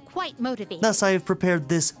reality. I feel quite motivated. Thus, I have prepared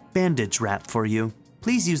this bandage wrap for you.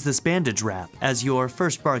 Please use this bandage wrap as your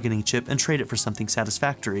first bargaining chip and trade it for something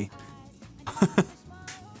satisfactory.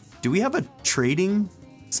 Do we have a trading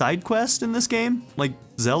side quest in this game? Like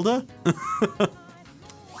Zelda?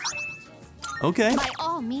 Okay. By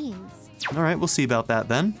all means. All right, we'll see about that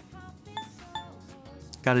then.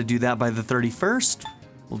 Got to do that by the 31st.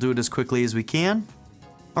 We'll do it as quickly as we can.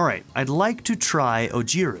 All right, I'd like to try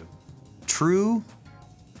Ojiru. True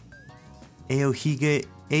Aohige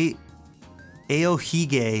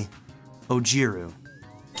Ojiru.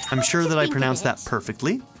 I'm sure that I pronounced that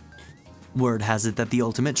perfectly. Word has it that the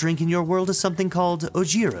ultimate drink in your world is something called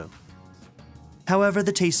Ojiru. However,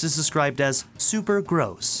 the taste is described as super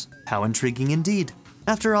gross. How intriguing indeed.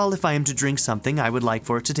 After all, if I am to drink something, I would like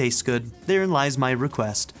for it to taste good. Therein lies my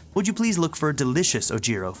request. Would you please look for a delicious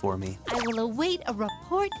Ojiro for me? I will await a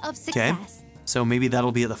report of success. Okay, so maybe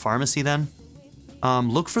that'll be at the pharmacy then.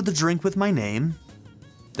 Look for the drink with my name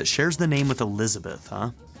that shares the name with Elizabeth,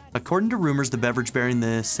 huh? According to rumors, the beverage bearing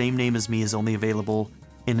the same name as me is only available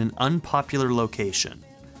in an unpopular location.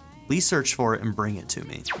 Please search for it and bring it to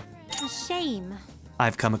me. A shame.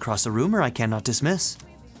 I've come across a rumor I cannot dismiss.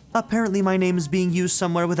 Apparently my name is being used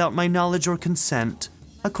somewhere without my knowledge or consent.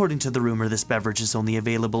 According to the rumor, this beverage is only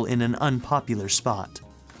available in an unpopular spot.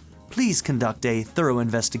 Please conduct a thorough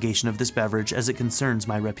investigation of this beverage as it concerns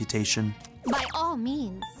my reputation. By all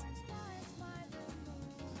means.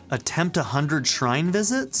 Attempt 100 shrine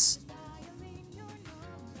visits?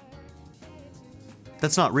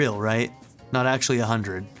 That's not real, right? Not actually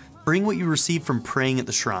 100. Bring what you receive from praying at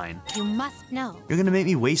the shrine. You must know. You're gonna make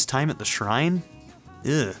me waste time at the shrine?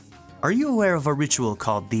 Ugh. Are you aware of a ritual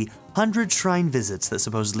called the 100 Shrine Visits that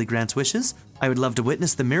supposedly grants wishes? I would love to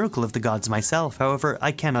witness the miracle of the gods myself, however,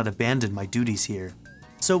 I cannot abandon my duties here.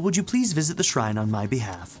 So would you please visit the shrine on my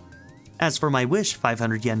behalf? As for my wish,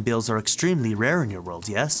 500 yen bills are extremely rare in your world,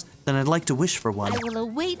 yes? Then I'd like to wish for one. I will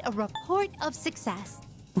await a report of success.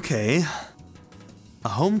 Okay. A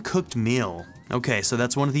home-cooked meal. Okay, so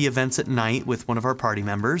that's one of the events at night with one of our party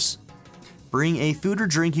members. Bring a food or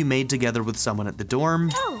drink you made together with someone at the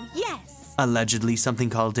dorm. Oh, yes. Allegedly, something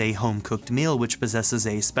called a home-cooked meal, which possesses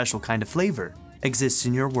a special kind of flavor, exists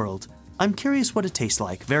in your world. I'm curious what it tastes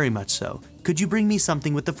like, very much so. Could you bring me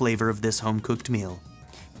something with the flavor of this home-cooked meal?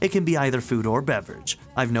 It can be either food or beverage.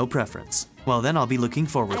 I've no preference. Well, then I'll be looking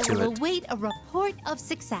forward to it. I will await a report of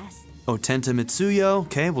success. Otenta Mitsuyo.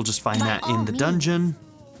 Okay, we'll just find that in the dungeon.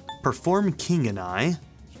 Perform King and I.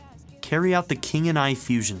 Carry out the King and I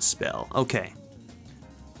fusion spell. Okay.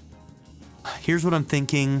 Here's what I'm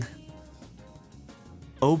thinking.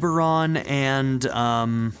 Oberon and,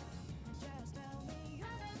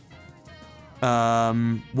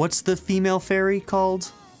 what's the female fairy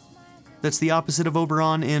called? that's the opposite of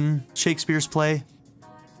Oberon in Shakespeare's play?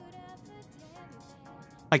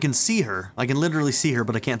 I can see her. I can literally see her,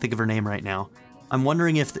 but I can't think of her name right now. I'm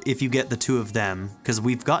wondering if you get the two of them, because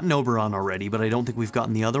we've gotten Oberon already, but I don't think we've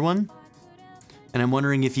gotten the other one. And I'm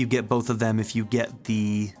wondering if you get both of them if you get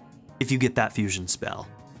that fusion spell.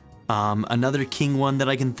 Another king one that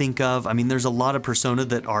I can think of. I mean, there's a lot of Persona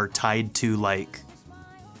that are tied to like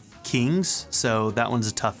kings, so that one's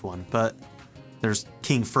a tough one. But there's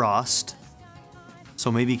King Frost.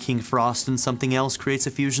 So maybe King Frost and something else creates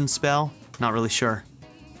a fusion spell? Not really sure.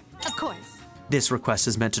 Of course. This request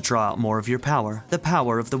is meant to draw out more of your power, the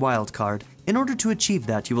power of the wild card. In order to achieve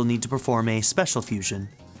that, you will need to perform a special fusion.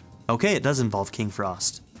 Okay, it does involve King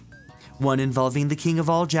Frost. One involving the king of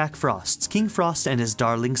all Jack Frosts, King Frost and his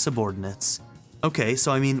darling subordinates. Okay,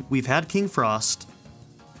 so I mean, we've had King Frost.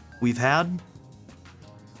 We've had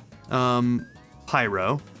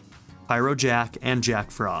Pyro Jack, and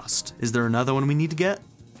Jack Frost. Is there another one we need to get?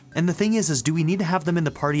 And the thing is do we need to have them in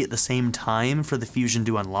the party at the same time for the fusion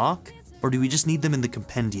to unlock? Or do we just need them in the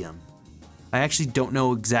compendium? I actually don't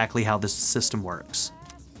know exactly how this system works.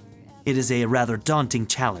 It is a rather daunting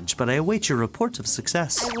challenge, but I await your report of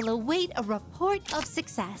success. I will await a report of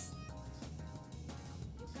success.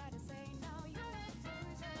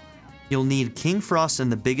 You'll need King Frost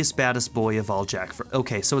and the biggest, baddest boy of all Jack Frost.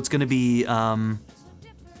 Okay, so it's gonna be,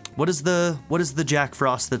 what is the Jack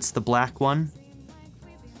Frost that's the black one?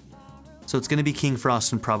 So it's gonna be King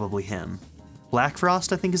Frost and probably him. Black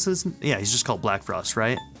Frost, I think is his, yeah, he's just called Black Frost,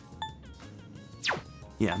 right?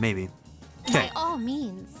 Yeah, maybe. Okay. By all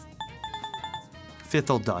means. Fifth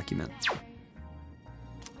old document.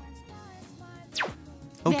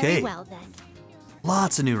 Okay. Very well then.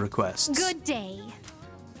 Lots of new requests. Good day.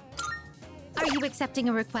 Are you accepting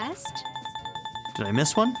a request? Did I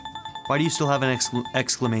miss one? Why do you still have an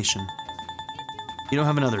exclamation? You don't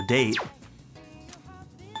have another date.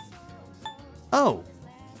 Oh.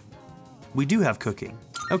 We do have cooking.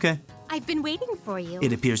 Okay. I've been waiting for you.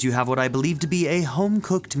 It appears you have what I believe to be a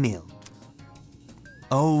home-cooked meal.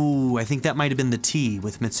 Oh, I think that might have been the tea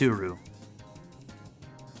with Mitsuru.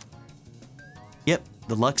 Yep,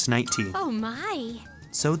 the Lux Night Tea. Oh my.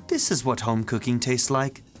 So this is what home cooking tastes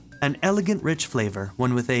like. An elegant, rich flavor,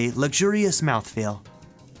 one with a luxurious mouthfeel.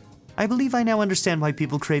 I believe I now understand why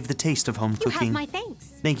people crave the taste of home cooking. You have my thanks.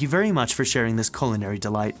 Thank you very much for sharing this culinary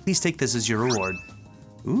delight. Please take this as your reward.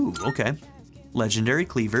 Ooh, okay. Legendary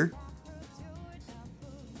cleaver.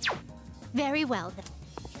 Very well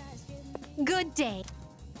then. Good day.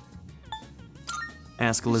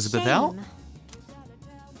 Ask Elizabeth out.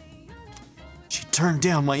 She turned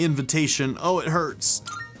down my invitation. Oh, it hurts.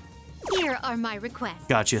 Here are my requests.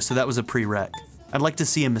 Gotcha, so that was a prereq. I'd like to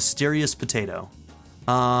see a mysterious potato.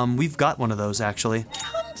 We've got one of those, actually.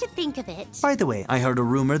 Come to think of it. By the way, I heard a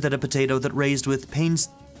rumor that a potato that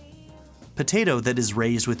is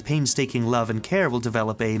raised with painstaking love and care will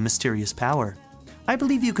develop a mysterious power. I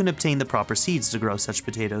believe you can obtain the proper seeds to grow such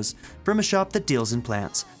potatoes from a shop that deals in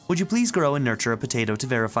plants. Would you please grow and nurture a potato to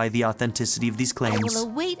verify the authenticity of these claims? I will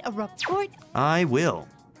await a report. I will.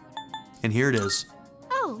 And here it is.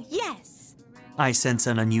 Oh, yes. I sense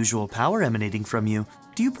an unusual power emanating from you.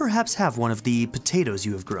 Do you perhaps have one of the potatoes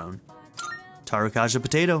you have grown? Tarakaja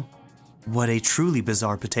potato. What a truly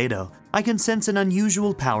bizarre potato. I can sense an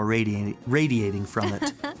unusual power radiating from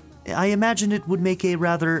it. I imagine it would make a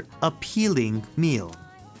rather appealing meal.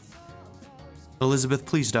 Elizabeth,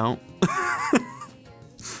 please don't.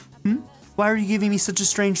 Why are you giving me such a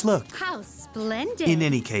strange look? How splendid. In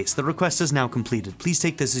any case, the request is now completed. Please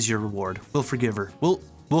take this as your reward. We'll forgive her.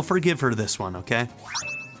 We'll forgive her this one, okay?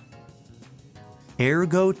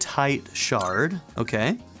 Ergotite shard.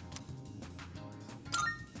 Okay.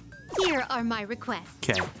 Here are my requests.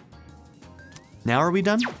 Okay. Now are we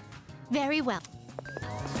done? Very well.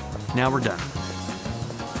 Now we're done.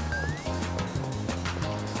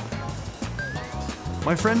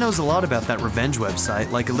 My friend knows a lot about that revenge website,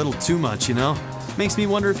 like a little too much, you know? Makes me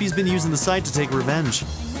wonder if he's been using the site to take revenge.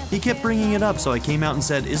 He kept bringing it up, so I came out and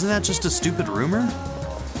said, isn't that just a stupid rumor?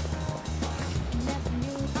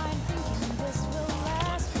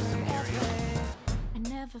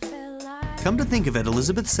 Come to think of it,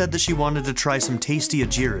 Elizabeth said that she wanted to try some tasty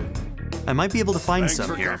ajiru. I might be able to find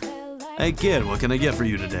some here. Hey kid, what can I get for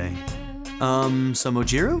you today? Some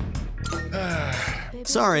ojiru?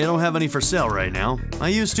 Sorry, I don't have any for sale right now. I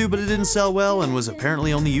used to, but it didn't sell well and was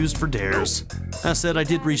apparently only used for dares. That said, I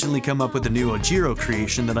did recently come up with a new ojiro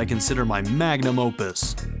creation that I consider my magnum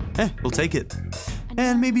opus. We'll take it.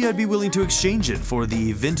 And maybe I'd be willing to exchange it for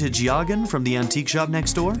the vintage yagen from the antique shop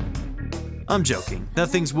next door? I'm joking. That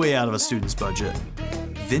thing's way out of a student's budget.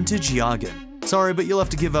 Vintage yagen. Sorry, but you'll have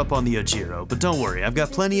to give up on the Ojiro, but don't worry, I've got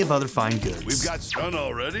plenty of other fine goods. We've got stun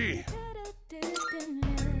already.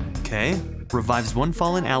 Okay, revives one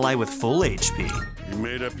fallen ally with full HP. You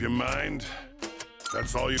made up your mind?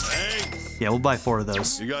 That's all you... Thanks! Yeah, we'll buy 4 of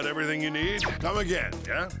those. You got everything you need? Come again,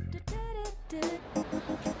 yeah?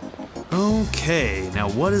 Okay, now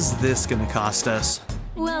what is this gonna cost us?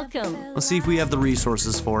 Welcome. Let's see if we have the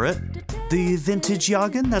resources for it. The vintage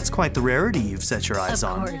Yagen? That's quite the rarity you've set your eyes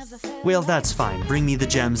Of on. course. Well, that's fine. Bring me the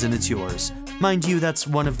gems and it's yours. Mind you, that's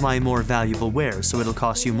one of my more valuable wares, so it'll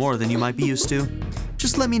cost you more than you might be used to.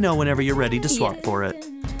 Just let me know whenever you're ready to swap Yes. for it.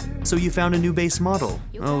 So you found a new base model.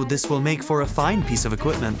 Oh, this will make for a fine piece of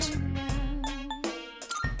equipment.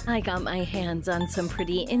 I got my hands on some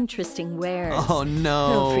pretty interesting wares. Oh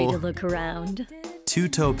Feel free to no. look around. 2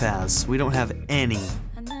 topaz. We don't have any.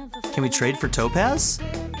 Can we trade for topaz?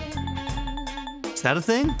 Is that a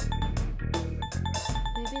thing?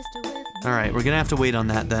 Alright, we're gonna have to wait on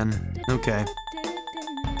that then. Okay.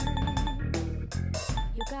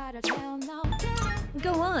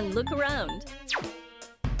 Go on, look around.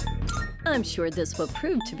 I'm sure this will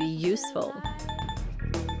prove to be useful.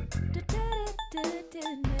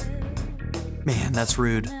 Man, that's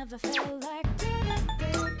rude.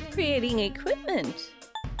 Creating equipment.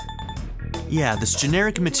 Yeah, this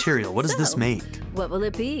generic material, what does this So, make? What will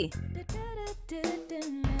it be?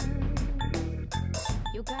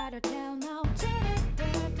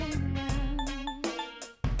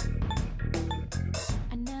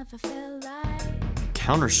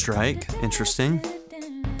 Counter-Strike, interesting.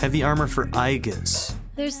 Heavy armor for Aegis.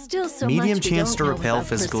 There's still so Medium much we chance to don't know repel about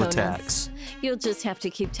physical personas. attacks. You'll just have to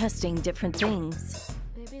keep testing different things.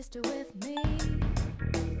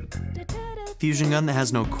 Fusion gun that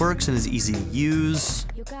has no quirks and is easy to use.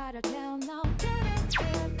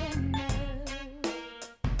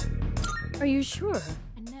 Are you sure?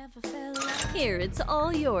 Here, it's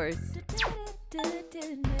all yours.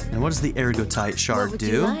 And what does the Ergotite shard What would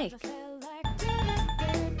do? you like?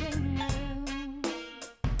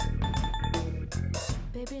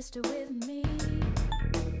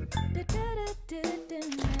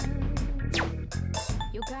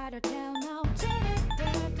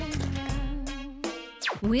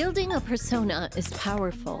 Wielding a persona is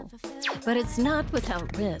powerful, but it's not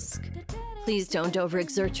without risk. Please don't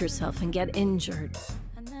overexert yourself and get injured.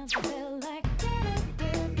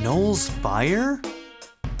 Noel's fire?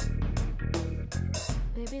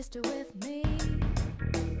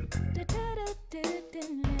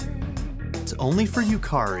 It's only for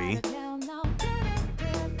Yukari.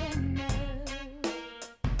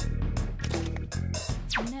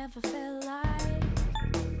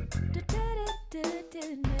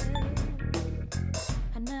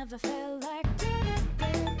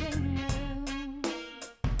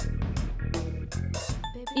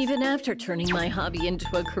 Even after turning my hobby into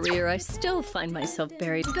a career, I still find myself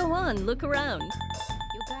buried. Go on, look around.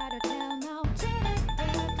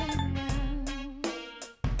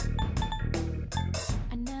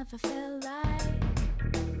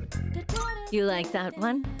 You like that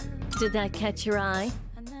one? Did that catch your eye?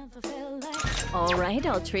 All right,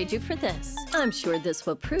 I'll trade you for this. I'm sure this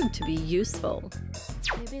will prove to be useful.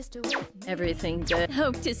 Everything good.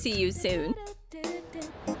 Hope to see you soon.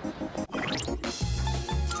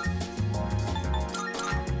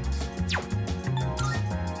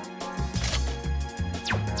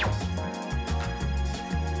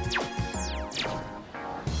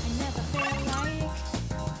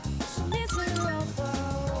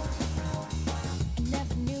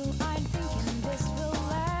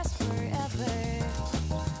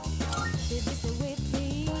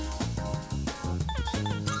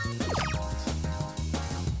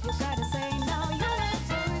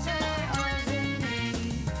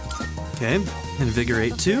 Okay,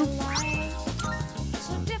 invigorate 2.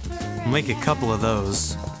 We'll make a couple of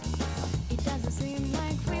those.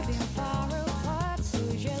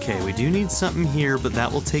 Okay, we do need something here, but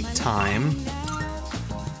that will take time.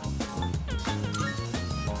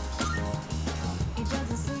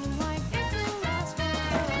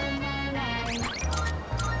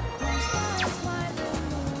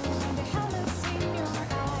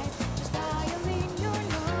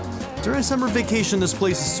 During summer vacation, this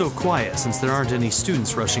place is so quiet since there aren't any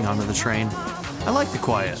students rushing onto the train. I like the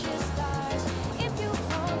quiet.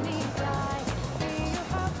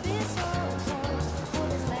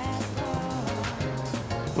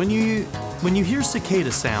 When you hear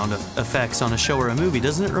cicada sound effects on a show or a movie,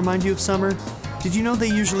 doesn't it remind you of summer? Did you know they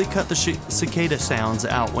usually cut the cicada sounds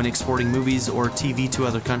out when exporting movies or TV to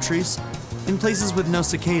other countries? In places with no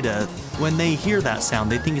cicada, when they hear that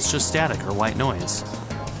sound, they think it's just static or white noise.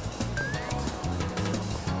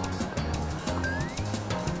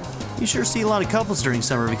 You sure see a lot of couples during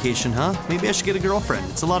summer vacation, huh? Maybe I should get a girlfriend.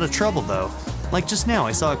 It's a lot of trouble, though. Like just now,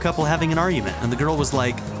 I saw a couple having an argument, and the girl was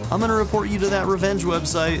like, I'm gonna report you to that revenge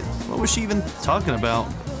website. What was she even talking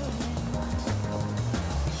about?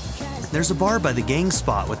 There's a bar by the gang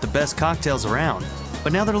spot with the best cocktails around,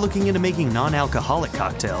 but now they're looking into making non-alcoholic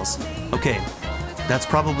cocktails. Okay, that's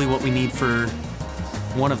probably what we need for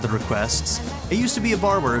one of the requests. It used to be a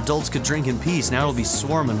bar where adults could drink in peace, now it'll be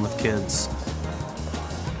swarming with kids.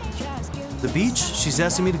 The beach? She's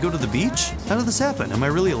asking me to go to the beach? How did this happen? Am I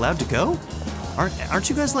really allowed to go? Aren't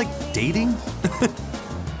you guys, like, dating?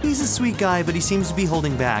 He's a sweet guy, but he seems to be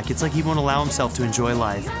holding back. It's like he won't allow himself to enjoy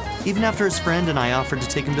life. Even after his friend and I offered to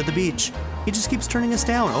take him to the beach, he just keeps turning us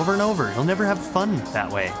down over and over. He'll never have fun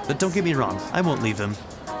that way. But don't get me wrong, I won't leave him.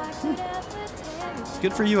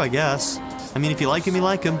 Good for you, I guess. I mean, if you like him, you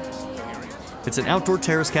like him. It's an outdoor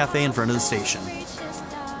terrace cafe in front of the station.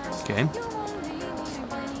 Okay.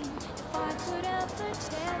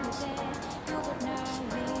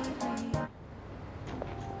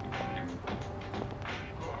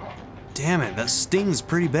 Damn it, that stings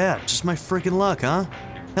pretty bad. Just my freaking luck, huh?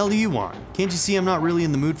 Hell do you want? Can't you see I'm not really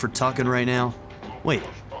in the mood for talking right now? Wait,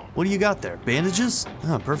 what do you got there? Bandages?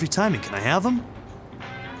 Oh, perfect timing. Can I have them?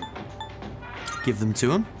 Give them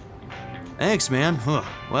to him. Thanks, man. Huh.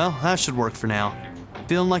 Well, that should work for now.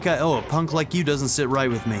 Feeling like I owe a punk like you doesn't sit right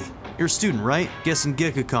with me. You're a student, right? Guessing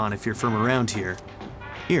Gekko-con if you're from around here.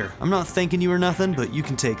 Here, I'm not thanking you or nothing, but you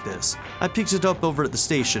can take this. I picked it up over at the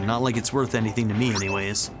station, not like it's worth anything to me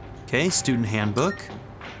anyways. Okay, student handbook.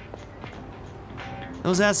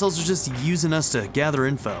 Those assholes are just using us to gather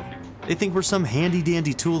info. They think we're some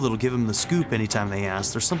handy-dandy tool that'll give them the scoop anytime they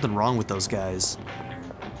ask. There's something wrong with those guys.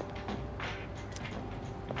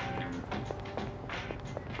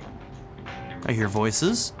 I hear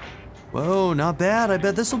voices. Whoa, not bad. I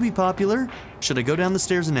bet this will be popular. Should I go down the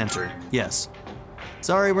stairs and enter? Yes.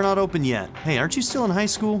 Sorry, we're not open yet. Hey, aren't you still in high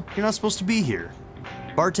school? You're not supposed to be here.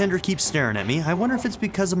 Bartender keeps staring at me. I wonder if it's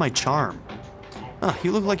because of my charm. Huh,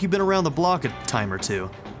 you look like you've been around the block a time or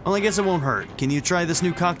two. Well, I guess it won't hurt. Can you try this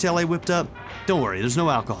new cocktail I whipped up? Don't worry, there's no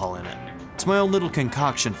alcohol in it. It's my own little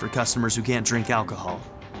concoction for customers who can't drink alcohol.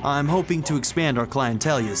 I'm hoping to expand our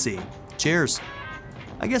clientele, you see. Cheers.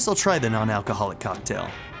 I guess I'll try the non-alcoholic cocktail.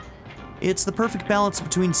 It's the perfect balance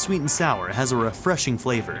between sweet and sour. It has a refreshing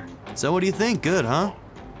flavor. So what do you think? Good, huh?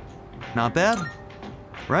 Not bad?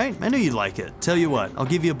 Right? I knew you'd like it. Tell you what, I'll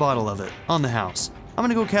give you a bottle of it, on the house. I'm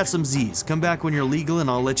gonna go catch some Z's. Come back when you're legal and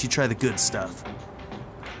I'll let you try the good stuff.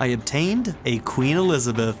 I obtained a Queen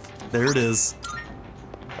Elizabeth. There it is.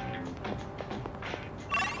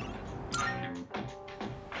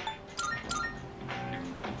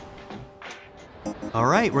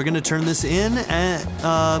 Alright, we're gonna turn this in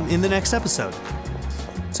the next episode.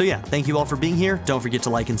 So yeah, thank you all for being here. Don't forget to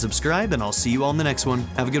like and subscribe, and I'll see you all in the next one.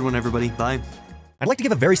 Have a good one, everybody. Bye. I'd like to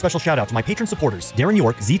give a very special shout out to my patron supporters: Darren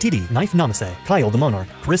York, ZTD, Knife Namaste, Kyle the Monarch,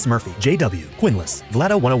 Chris Murphy, JW, Quinless,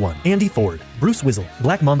 Vlado101, Andy Ford, Bruce Wizzle,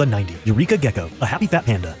 Black Mamba 90, Eureka Gecko, A Happy Fat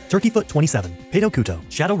Panda, Turkeyfoot 27, Pedo Kuto,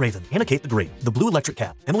 Shadow Raven, Hannah Kate the Great, The Blue Electric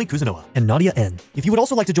Cat, Emily Kuzanoa, and Nadia N. If you would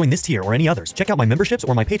also like to join this tier or any others, check out my memberships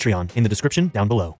or my Patreon in the description down below.